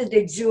 That is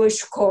the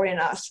Jewish core in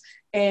us.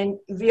 And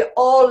we're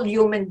all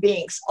human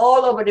beings,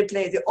 all over the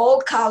place, all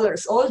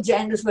colors, all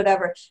genders,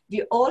 whatever.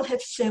 We all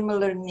have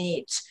similar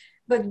needs.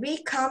 But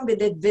we come with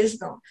that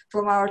wisdom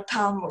from our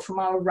Talmud, from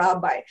our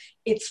rabbi.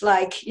 It's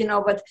like,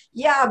 but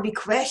yeah, we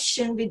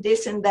question with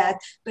this and that,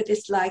 but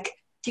it's like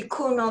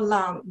tikkun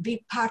olam,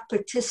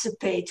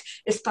 participate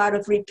as part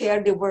of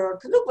repair the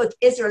world. Look what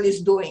Israel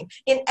is doing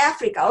in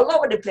Africa, all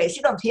over the place.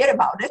 You don't hear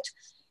about it.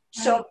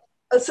 So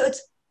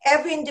it's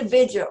every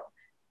individual.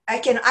 I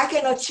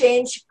cannot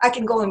change. I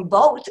can go and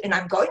vote, and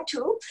I'm going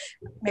to.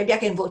 Maybe I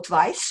can vote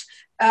twice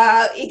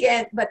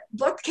again. But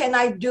what can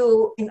I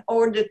do in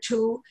order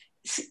to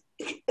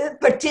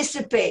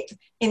participate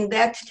in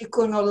that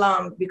tikkun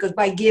olam? Because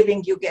by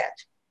giving, you get,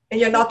 and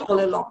you're not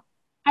all alone.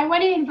 I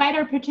want to invite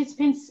our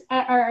participants,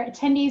 our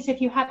attendees,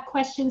 if you have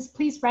questions,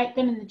 please write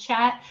them in the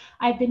chat.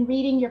 I've been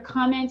reading your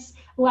comments.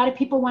 A lot of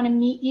people want to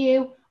meet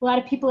you. A lot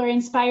of people are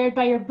inspired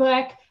by your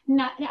book.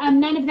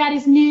 None of that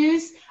is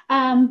news,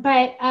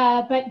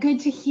 but good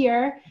to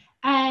hear.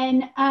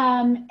 And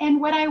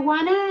what I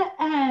want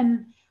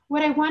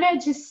to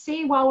just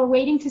say while we're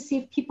waiting to see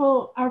if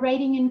people are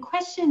writing in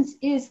questions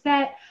is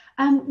that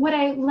What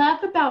I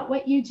love about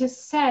what you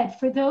just said,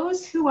 for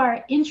those who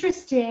are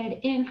interested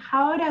in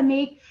how to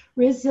make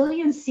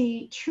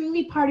resiliency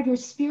truly part of your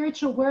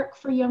spiritual work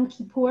for Yom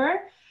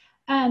Kippur,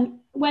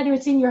 whether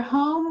it's in your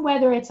home,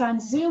 whether it's on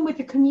Zoom with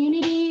the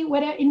community,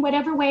 in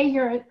whatever way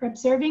you're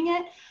observing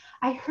it,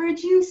 I heard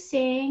you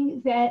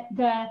saying that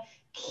the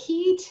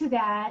key to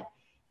that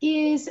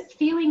is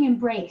feeling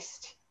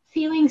embraced,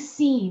 feeling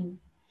seen,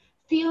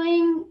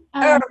 feeling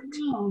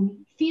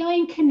known,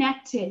 feeling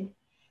connected,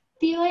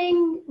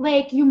 feeling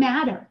like you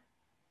matter,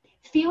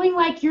 feeling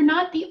like you're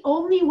not the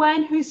only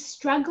one who's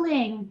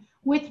struggling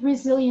with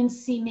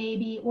resiliency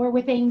maybe, or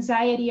with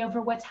anxiety over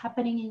what's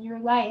happening in your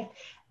life.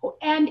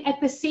 And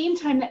at the same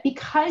time, that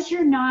because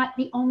you're not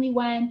the only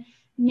one,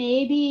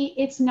 maybe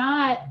it's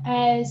not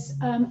as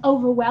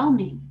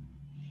overwhelming.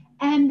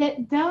 And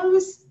that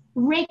those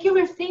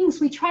regular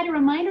things we try to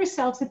remind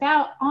ourselves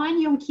about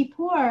on Yom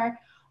Kippur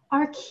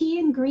are key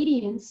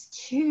ingredients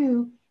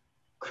to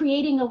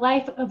creating a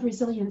life of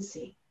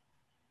resiliency.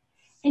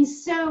 And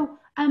so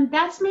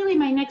that's really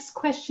my next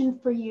question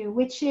for you,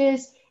 which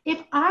is,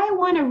 if I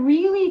want to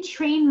really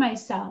train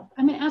myself,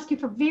 I'm going to ask you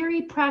for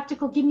very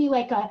practical, give me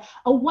like a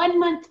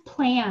 1-month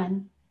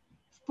plan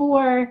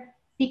for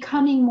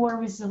becoming more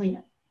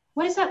resilient.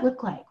 What does that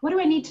look like? What do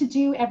I need to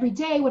do every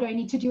day? What do I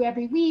need to do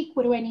every week?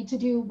 What do I need to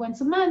do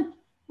once a month?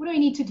 What do I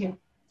need to do?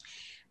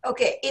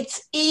 Okay,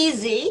 it's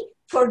easy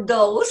for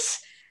those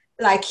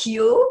like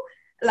you,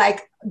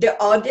 like the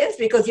audience,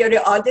 because you're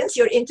the audience,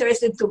 you're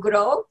interested to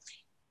grow.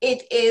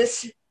 It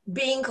is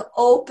being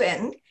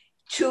open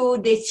to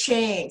the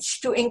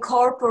change, to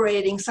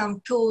incorporating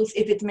some tools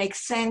if it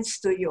makes sense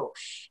to you.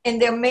 And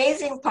the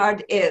amazing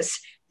part is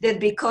that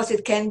because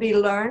it can be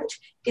learned,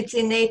 it's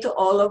innate to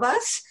all of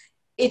us.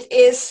 It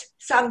is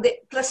the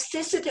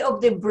plasticity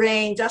of the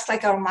brain, just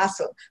like our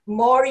muscle.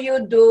 More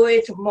you do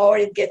it, more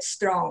it gets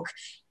strong.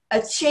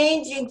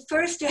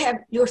 First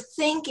your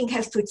thinking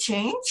has to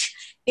change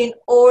in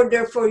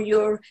order for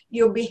your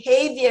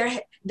behavior.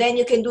 Then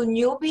you can do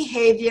new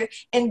behavior,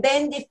 and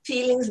then the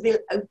feelings will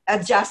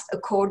adjust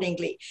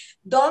accordingly.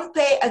 Don't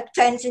pay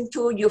attention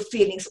to your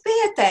feelings. Pay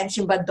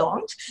attention, but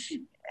don't.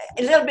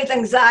 A little bit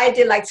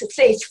anxiety, like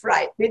stage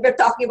fright we were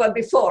talking about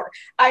before.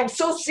 I'm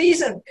so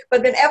seasoned,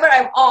 but whenever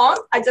I'm on,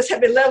 I just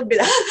have a little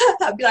bit.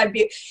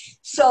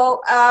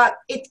 So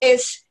it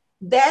is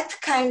that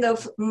kind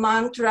of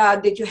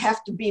mantra that you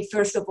have to be,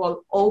 first of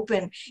all,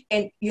 open,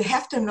 and you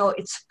have to know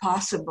it's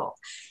possible.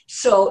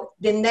 So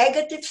the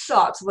negative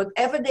thoughts,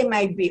 whatever they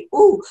might be,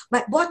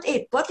 what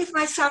if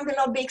my son will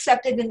not be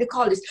accepted in the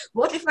college?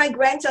 What if my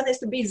grandson has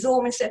to be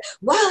Zoom and say,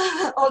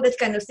 wow, all that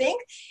kind of thing.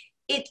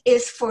 It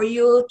is for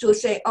you to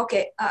say,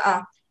 okay,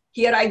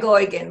 here I go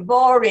again,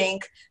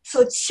 boring.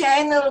 So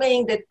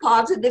channeling that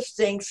positive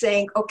thing,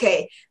 saying,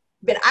 okay,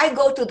 when I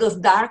go to those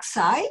dark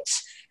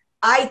sides,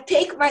 I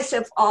take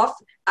myself off.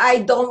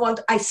 I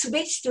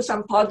switch to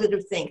some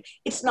positive thing.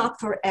 It's not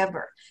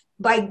forever.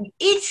 By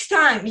each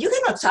time, you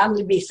cannot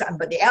suddenly be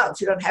somebody else.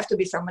 You don't have to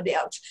be somebody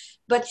else.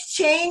 But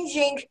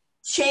changing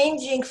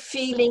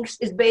feelings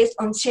is based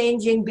on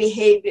changing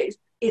behaviors.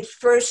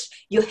 First,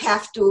 you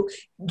have to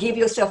give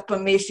yourself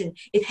permission.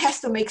 It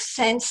has to make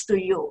sense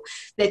to you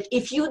that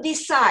if you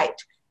decide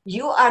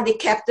you are the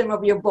captain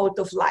of your boat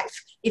of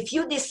life. If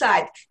you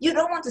decide, you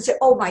don't want to say,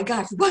 oh my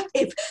gosh, what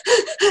if,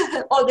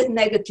 all the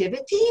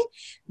negativity,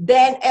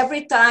 then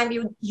every time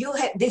you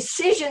have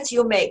decisions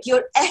you make,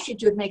 your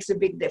attitude makes a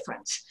big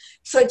difference.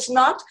 So it's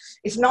not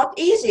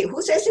easy.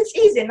 Who says it's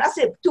easy?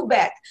 Nothing, too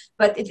bad.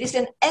 But it is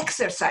an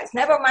exercise.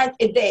 Never mind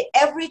a day.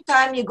 Every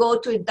time you go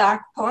to a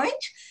dark point,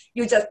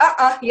 you just,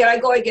 here I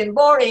go again,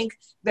 boring.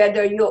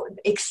 Whether you're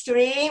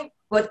extreme,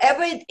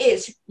 whatever it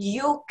is,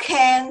 you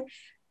can.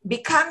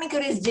 Becoming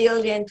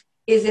resilient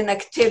is an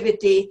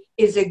activity,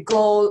 is a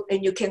goal,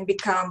 and you can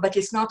become, but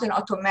it's not an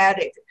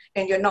automatic.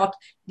 And you're not,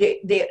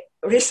 the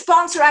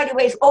response right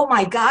away is, oh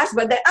my gosh,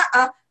 but then,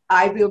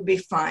 I will be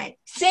fine.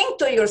 Sing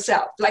to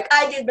yourself, like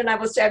I did when I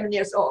was 7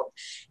 years old.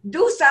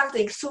 Do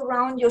something,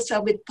 surround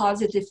yourself with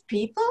positive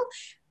people.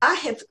 I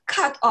have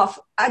cut off,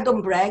 I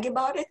don't brag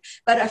about it,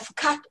 but I've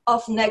cut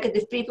off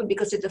negative people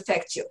because it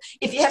affects you.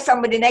 If you have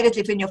somebody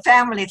negative in your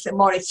family, it's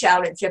more a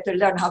challenge. You have to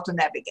learn how to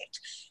navigate.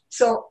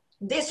 So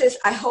this is,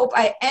 I hope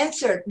I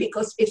answered,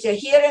 because if you're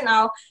here and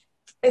now,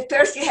 at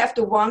first you have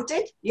to want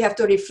it, you have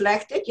to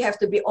reflect it, you have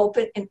to be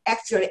open, and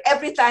actually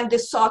every time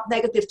this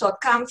negative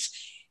thought comes,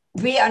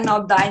 we are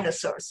not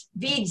dinosaurs.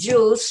 We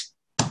Jews,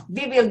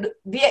 we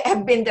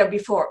have been there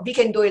before. We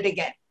can do it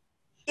again.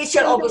 It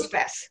shall always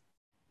pass.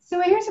 So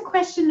here's a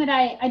question that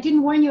I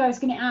didn't warn you I was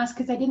going to ask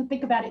because I didn't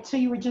think about it till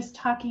you were just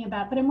talking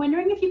about, but I'm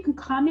wondering if you can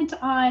comment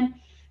on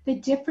the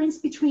difference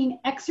between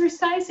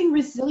exercising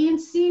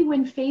resiliency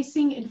when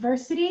facing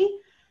adversity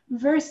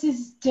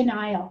versus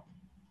denial.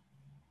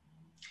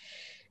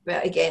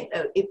 Well, again,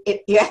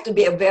 you have to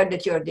be aware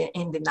that you're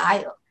in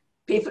denial.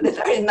 People that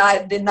are in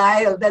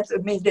denial, that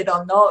means they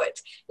don't know it.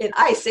 And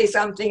I say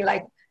something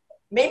like,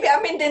 maybe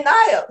I'm in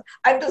denial.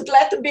 I'm just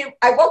glad to be,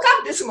 I woke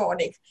up this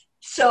morning.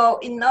 So,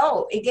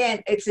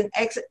 again,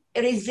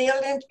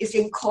 resilient is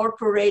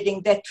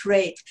incorporating that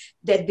trait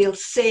that will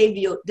save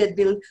you, that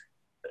will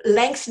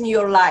lengthen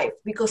your life,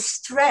 because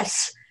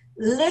stress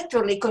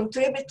literally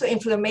contributes to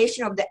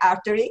inflammation of the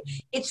artery.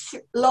 It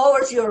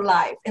lowers your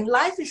life, and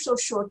life is so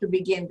short to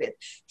begin with.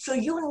 So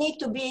you need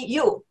to be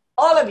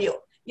all of you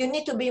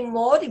need to be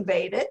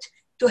motivated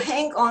to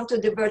hang on to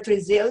the word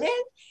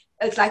resilient.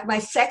 It's like my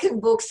second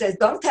book says,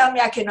 don't tell me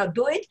I cannot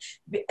do it.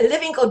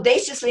 Living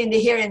audaciously in the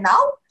here and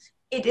now.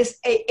 It is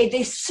a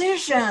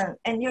decision,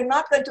 and you're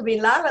not going to be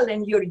la la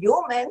land, you're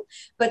human,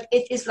 but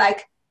it is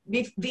like,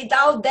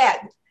 without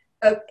that,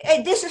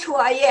 hey, this is who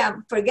I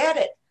am, forget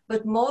it.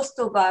 But most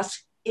of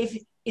us, if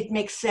it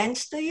makes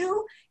sense to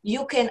you,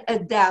 you can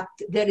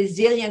adapt the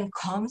resilient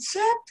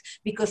concept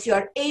because you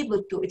are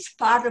able to. It's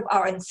part of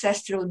our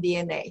ancestral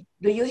DNA.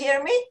 Do you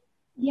hear me?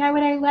 Yeah,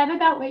 what I love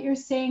about what you're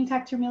saying,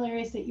 Dr. Miller,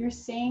 is that you're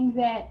saying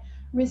that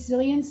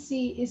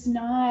resiliency is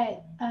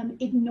not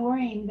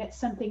ignoring that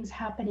something's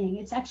happening.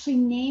 It's actually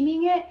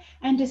naming it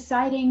and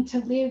deciding to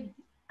live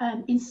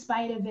in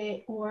spite of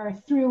it or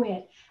through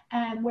it.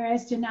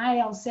 Whereas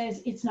denial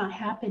says it's not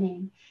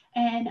happening.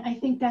 And I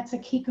think that's a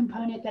key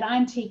component that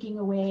I'm taking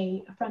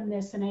away from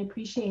this, and I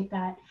appreciate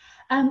that.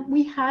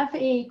 We have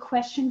a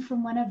question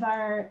from one of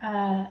our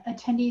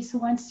attendees who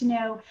wants to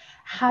know,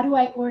 how do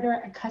I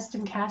order a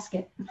custom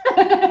casket?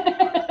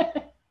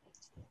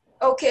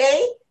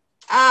 Okay,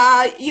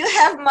 you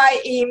have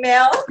my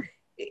email.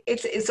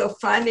 It's so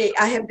funny.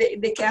 I have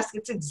the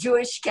casket. It's a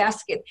Jewish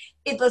casket.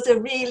 It was a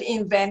real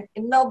invent,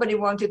 and nobody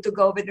wanted to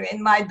go with me.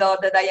 And my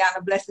daughter,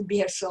 Diana, blessed be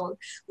her soul,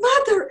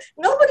 Mother,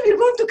 nobody will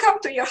want to come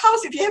to your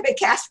house if you have a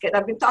casket.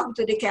 I've been talking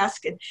to the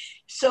casket.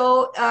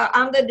 So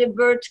under the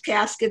bird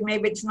casket,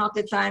 maybe it's not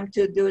the time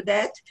to do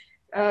that.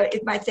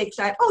 It might take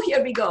time. Oh,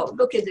 here we go.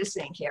 Look at this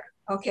thing here.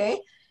 Okay.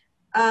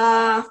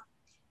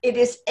 It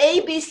is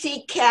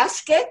ABC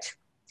casket.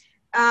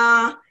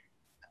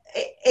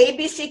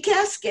 ABC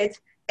casket.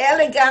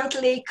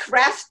 Elegantly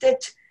crafted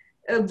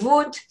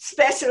wood,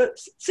 special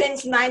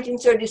since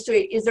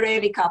 1933,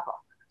 Israeli couple.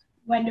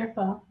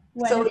 Wonderful.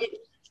 So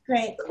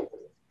great.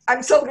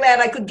 I'm so glad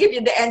I could give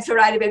you the answer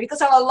right away,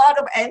 because I have a lot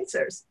of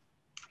answers.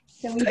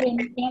 So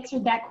we've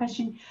answered that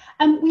question.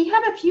 We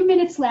have a few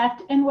minutes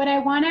left, and what I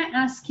want to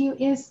ask you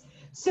is,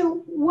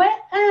 so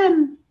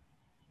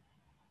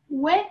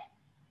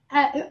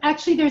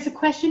actually, there's a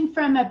question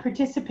from a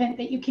participant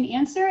that you can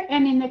answer,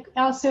 and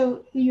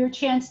also your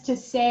chance to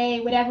say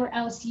whatever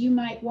else you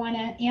might want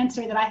to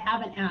answer that I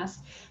haven't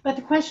asked. But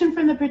the question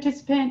from the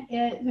participant,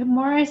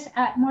 Morris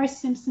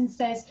Simpson,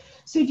 says,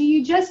 so do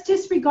you just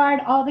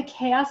disregard all the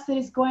chaos that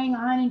is going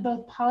on in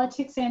both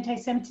politics,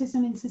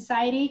 anti-Semitism, and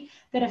society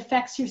that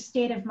affects your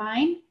state of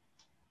mind?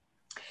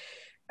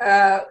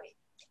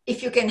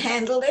 If you can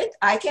handle it,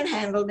 I can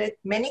handle it.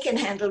 Many can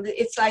handle it.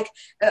 It's like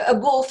a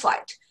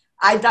bullfight.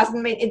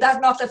 It does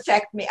not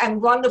affect me.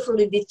 I'm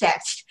wonderfully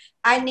detached.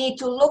 I need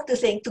to look to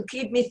things to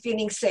keep me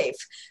feeling safe.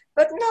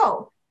 But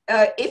no,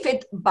 if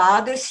it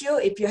bothers you,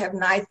 if you have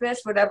nightmares,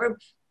 whatever,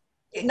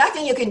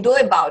 nothing you can do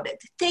about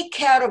it. Take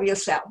care of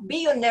yourself. Be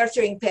your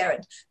nurturing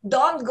parent.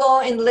 Don't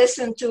go and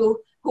listen to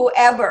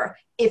whoever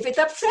if it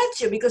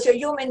upsets you, because you're a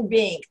human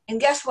being. And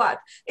guess what?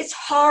 It's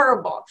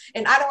horrible.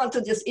 And I don't want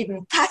to just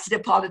even touch the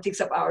politics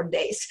of our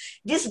days.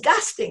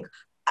 Disgusting.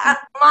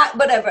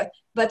 Whatever.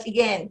 But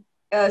again,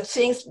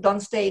 things don't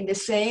stay the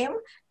same.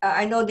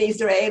 I know the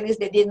Israelis,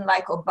 they didn't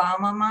like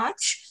Obama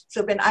much.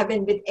 So I've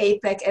been with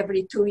AIPAC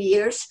every 2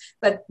 years,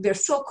 but we're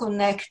so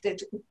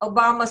connected.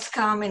 Obama's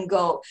come and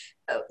go.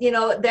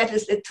 That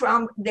is the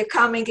Trump, they're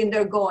coming and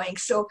they're going.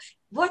 So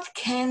what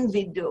can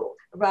we do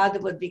rather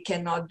what we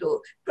cannot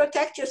do?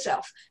 Protect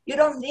yourself. You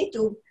don't need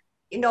to,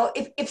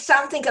 if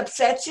something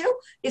upsets you,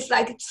 it's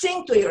like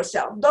sing to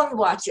yourself. Don't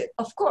watch it,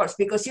 of course,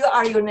 because you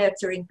are your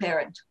nurturing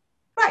parent.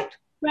 Right.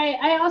 Right.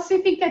 I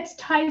also think that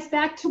ties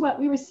back to what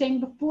we were saying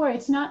before.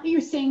 It's not that you're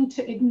saying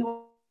to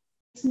ignore.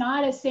 It's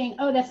not as saying,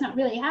 oh, that's not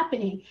really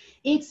happening.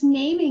 It's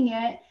naming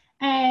it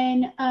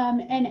and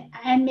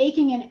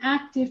making an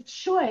active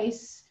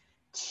choice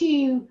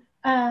to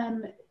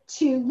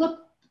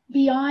look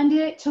beyond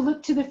it, to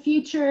look to the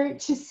future,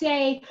 to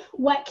say,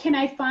 what can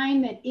I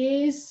find that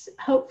is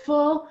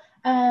hopeful?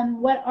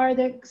 What are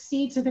the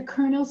seeds or the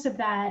kernels of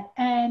that?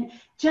 And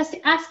just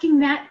asking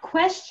that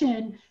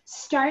question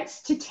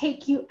starts to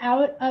take you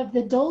out of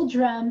the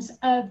doldrums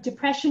of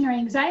depression or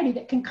anxiety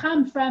that can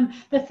come from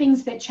the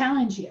things that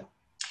challenge you,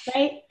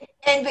 right?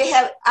 And we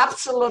have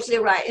absolutely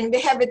right. And we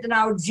have it in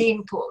our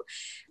gene pool.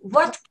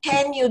 What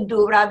can you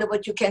do rather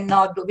what you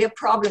cannot do? We're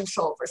problem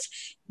solvers.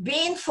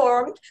 Be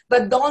informed,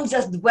 but don't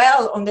just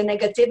dwell on the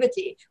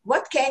negativity.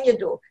 What can you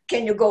do?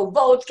 Can you go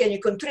vote? Can you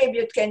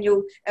contribute? Can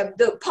you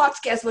do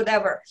podcast,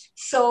 whatever?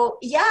 So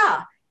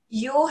yeah,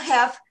 you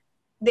have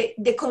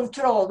the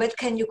control. What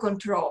can you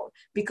control?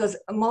 Because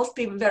most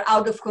people are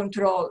out of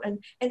control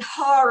and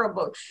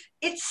horrible.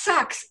 It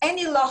sucks.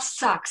 Any loss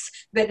sucks,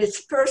 whether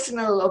it's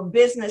personal or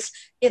business.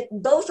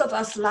 Those of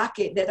us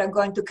lucky that are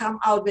going to come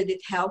out with it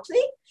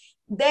healthy,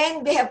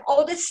 then we have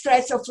all the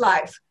stress of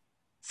life.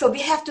 So we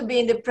have to be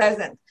in the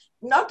present.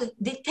 not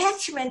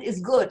detachment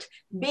is good,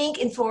 being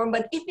informed,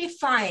 but if we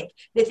find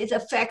that it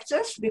affects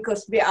us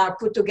because we are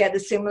put together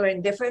similar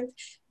and different,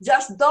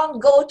 just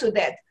don't go to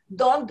that.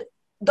 Don't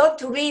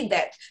read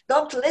that.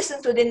 Don't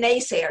listen to the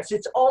naysayers.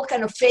 It's all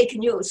kind of fake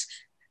news.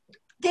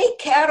 Take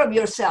care of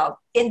yourself,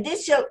 and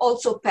this shall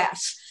also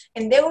pass.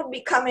 And they will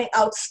be coming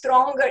out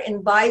stronger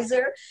and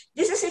wiser.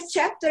 This is a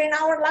chapter in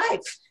our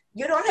life.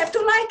 You don't have to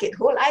like it.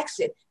 Who likes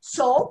it?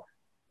 So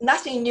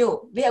nothing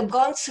new. We have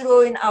gone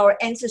through in our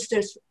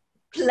ancestors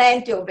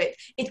plenty of it.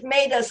 It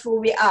made us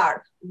who we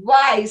are,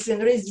 wise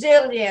and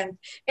resilient,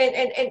 and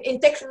in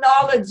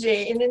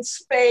technology and in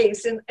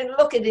space. And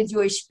look at the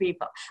Jewish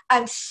people.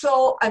 I'm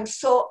so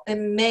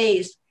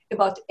amazed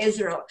about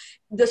Israel,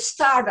 the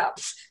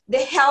startups, the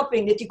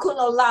helping, the tikkun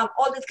olam,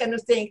 all that kind of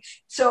thing.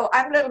 So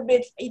I'm a little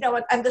bit, you know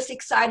what, I'm just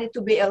excited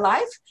to be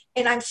alive,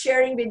 and I'm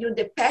sharing with you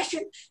the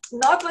passion,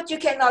 not what you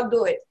cannot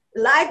do it.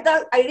 Life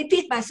does, I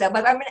repeat myself,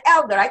 but I'm an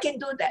elder, I can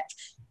do that.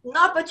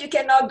 Not what you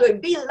cannot do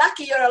it. Be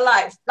lucky you're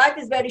alive. Life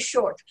is very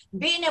short.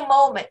 Be in a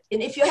moment.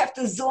 And if you have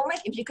to Zoom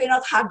it, if you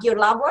cannot hug your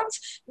loved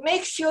ones,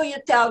 make sure you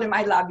tell them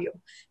I love you.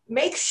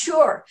 Make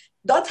sure,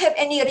 don't have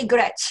any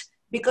regrets.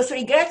 Because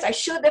regrets, I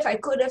should have, I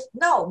could have.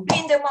 No, be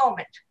in the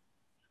moment.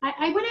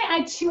 I want to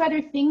add two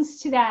other things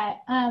to that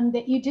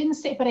that you didn't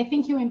say, but I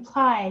think you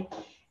implied.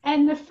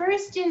 And the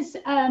first is,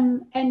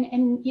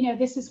 and you know,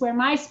 this is where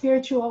my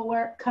spiritual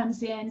work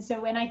comes in.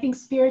 So when I think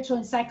spiritual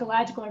and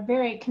psychological are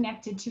very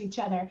connected to each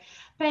other.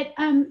 But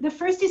the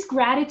first is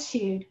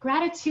gratitude.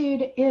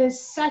 Gratitude is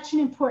such an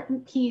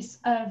important piece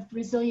of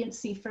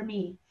resiliency for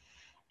me.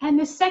 And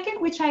the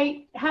second, which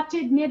I have to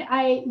admit,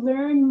 I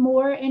learn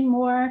more and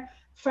more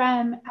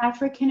from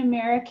African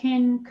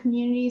American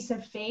communities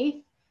of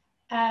faith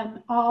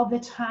all the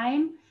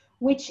time,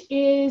 which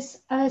is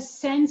a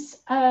sense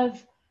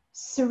of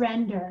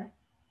surrender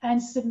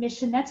and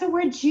submission. That's a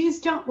word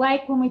Jews don't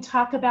like when we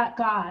talk about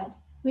God.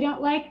 We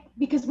don't like,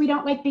 because we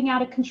don't like being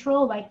out of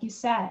control, like you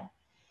said.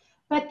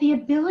 But the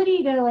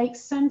ability to like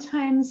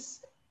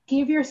sometimes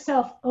give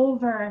yourself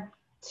over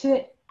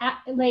to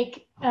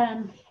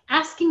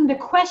asking the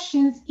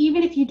questions,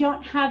 even if you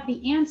don't have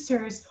the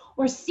answers,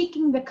 or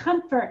seeking the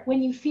comfort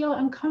when you feel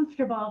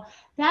uncomfortable,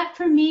 that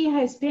for me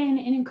has been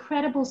an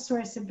incredible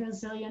source of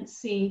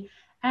resiliency.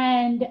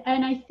 And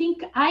I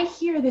think I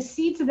hear the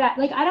seeds of that.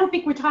 Like, I don't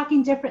think we're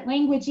talking different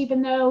language,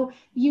 even though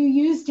you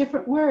use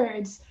different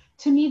words.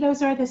 To me,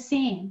 those are the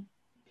same.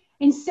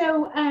 And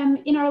so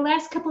in our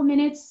last couple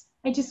minutes,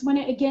 I just want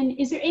to, again,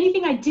 is there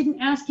anything I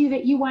didn't ask you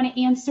that you want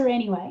to answer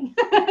anyway?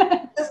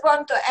 I just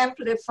want to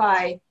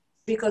amplify,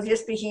 because you're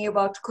speaking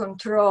about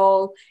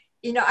control.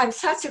 You know, I'm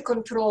such a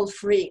control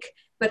freak,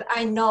 but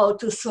I know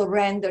to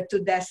surrender to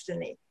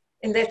destiny.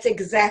 And that's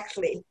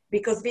exactly,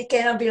 because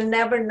we'll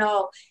never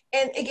know.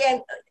 And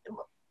again,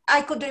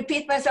 I could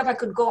repeat myself, I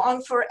could go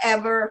on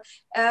forever.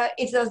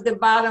 It's just the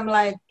bottom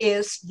line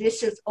is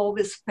this is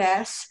always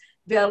pass.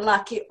 We are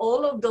lucky,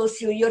 all of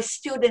those you're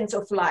students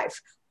of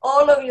life.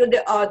 All of you,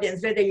 the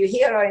audience, whether you're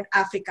here or in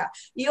Africa,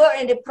 you are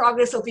in the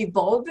progress of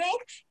evolving,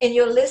 and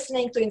you're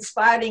listening to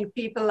inspiring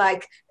people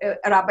like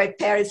Rabbi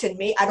Peretz and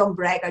me. I don't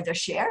brag, I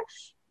just share.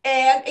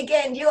 And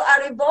again, you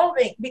are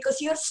evolving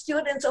because you're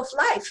students of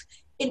life.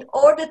 In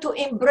order to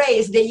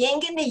embrace the yin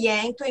and the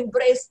yang, to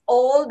embrace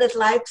all that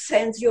life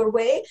sends your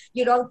way,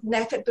 you don't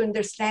have to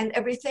understand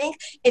everything,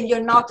 and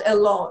you're not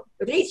alone.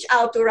 Reach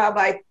out to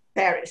Rabbi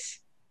Peretz.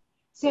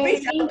 So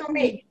reach out to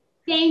me.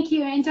 Thank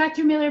you. And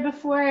Dr. Miller,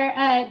 before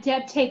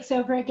Deb takes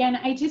over again,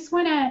 I just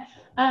want to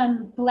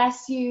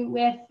bless you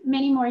with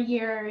many more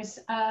years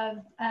of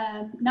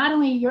not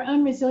only your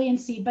own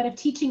resiliency, but of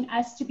teaching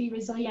us to be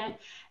resilient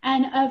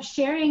and of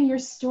sharing your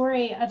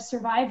story of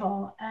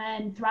survival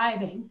and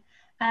thriving.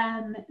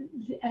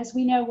 As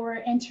we know, we're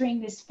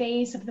entering this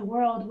phase of the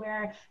world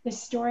where the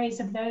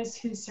stories of those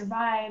who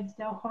survived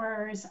the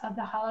horrors of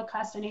the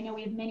Holocaust, and I know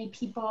we have many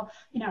people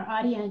in our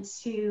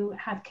audience who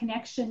have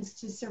connections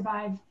to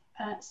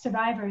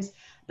survivors,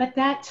 but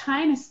that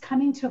time is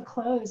coming to a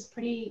close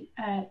pretty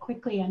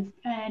quickly,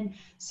 and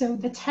so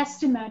the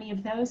testimony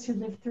of those who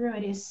lived through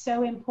it is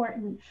so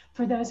important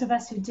for those of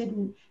us who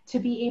didn't, to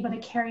be able to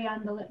carry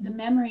on the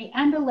memory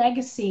and the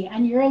legacy.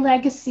 And your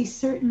legacy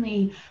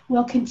certainly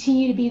will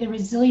continue to be the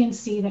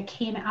resiliency that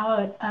came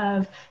out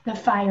of the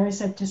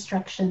fires of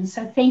destruction.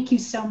 So thank you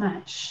so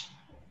much.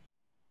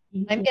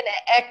 I'm going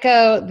to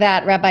echo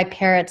that, Rabbi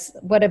Peretz.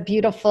 What a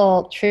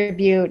beautiful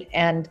tribute,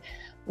 and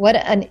what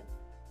an,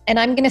 and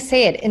I'm going to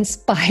say it,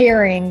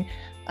 inspiring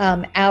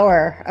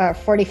hour,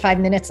 45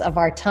 minutes of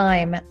our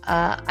time.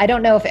 I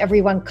don't know if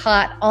everyone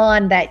caught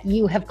on that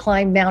you have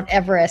climbed Mount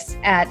Everest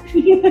at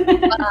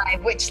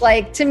 5, which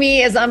like to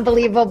me is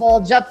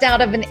unbelievable. Jumped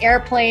out of an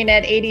airplane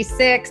at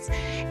 86.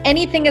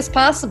 Anything is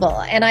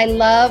possible. And I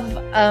love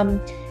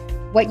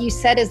what you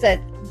said is that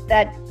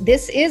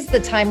this is the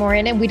time we're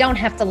in, and we don't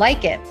have to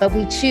like it, but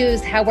we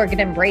choose how we're going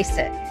to embrace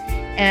it.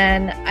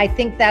 And I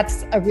think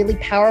that's a really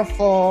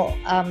powerful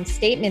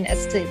statement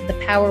as to the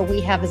power we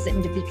have as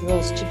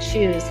individuals to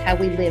choose how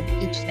we live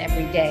each and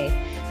every day.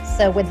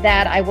 So with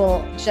that, I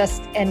will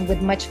just end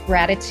with much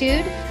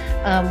gratitude,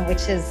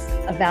 which is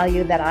a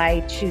value that I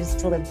choose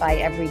to live by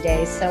every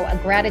day. So a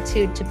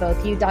gratitude to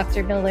both you,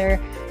 Dr. Miller,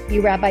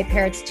 you, Rabbi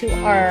Peretz, to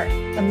our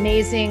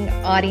amazing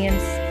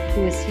audience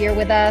who is here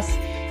with us.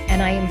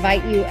 And I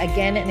invite you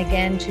again and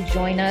again to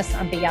join us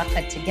on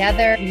B'Yachad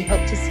Together. We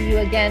hope to see you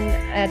again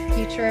at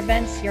future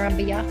events here on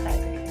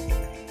B'Yachad.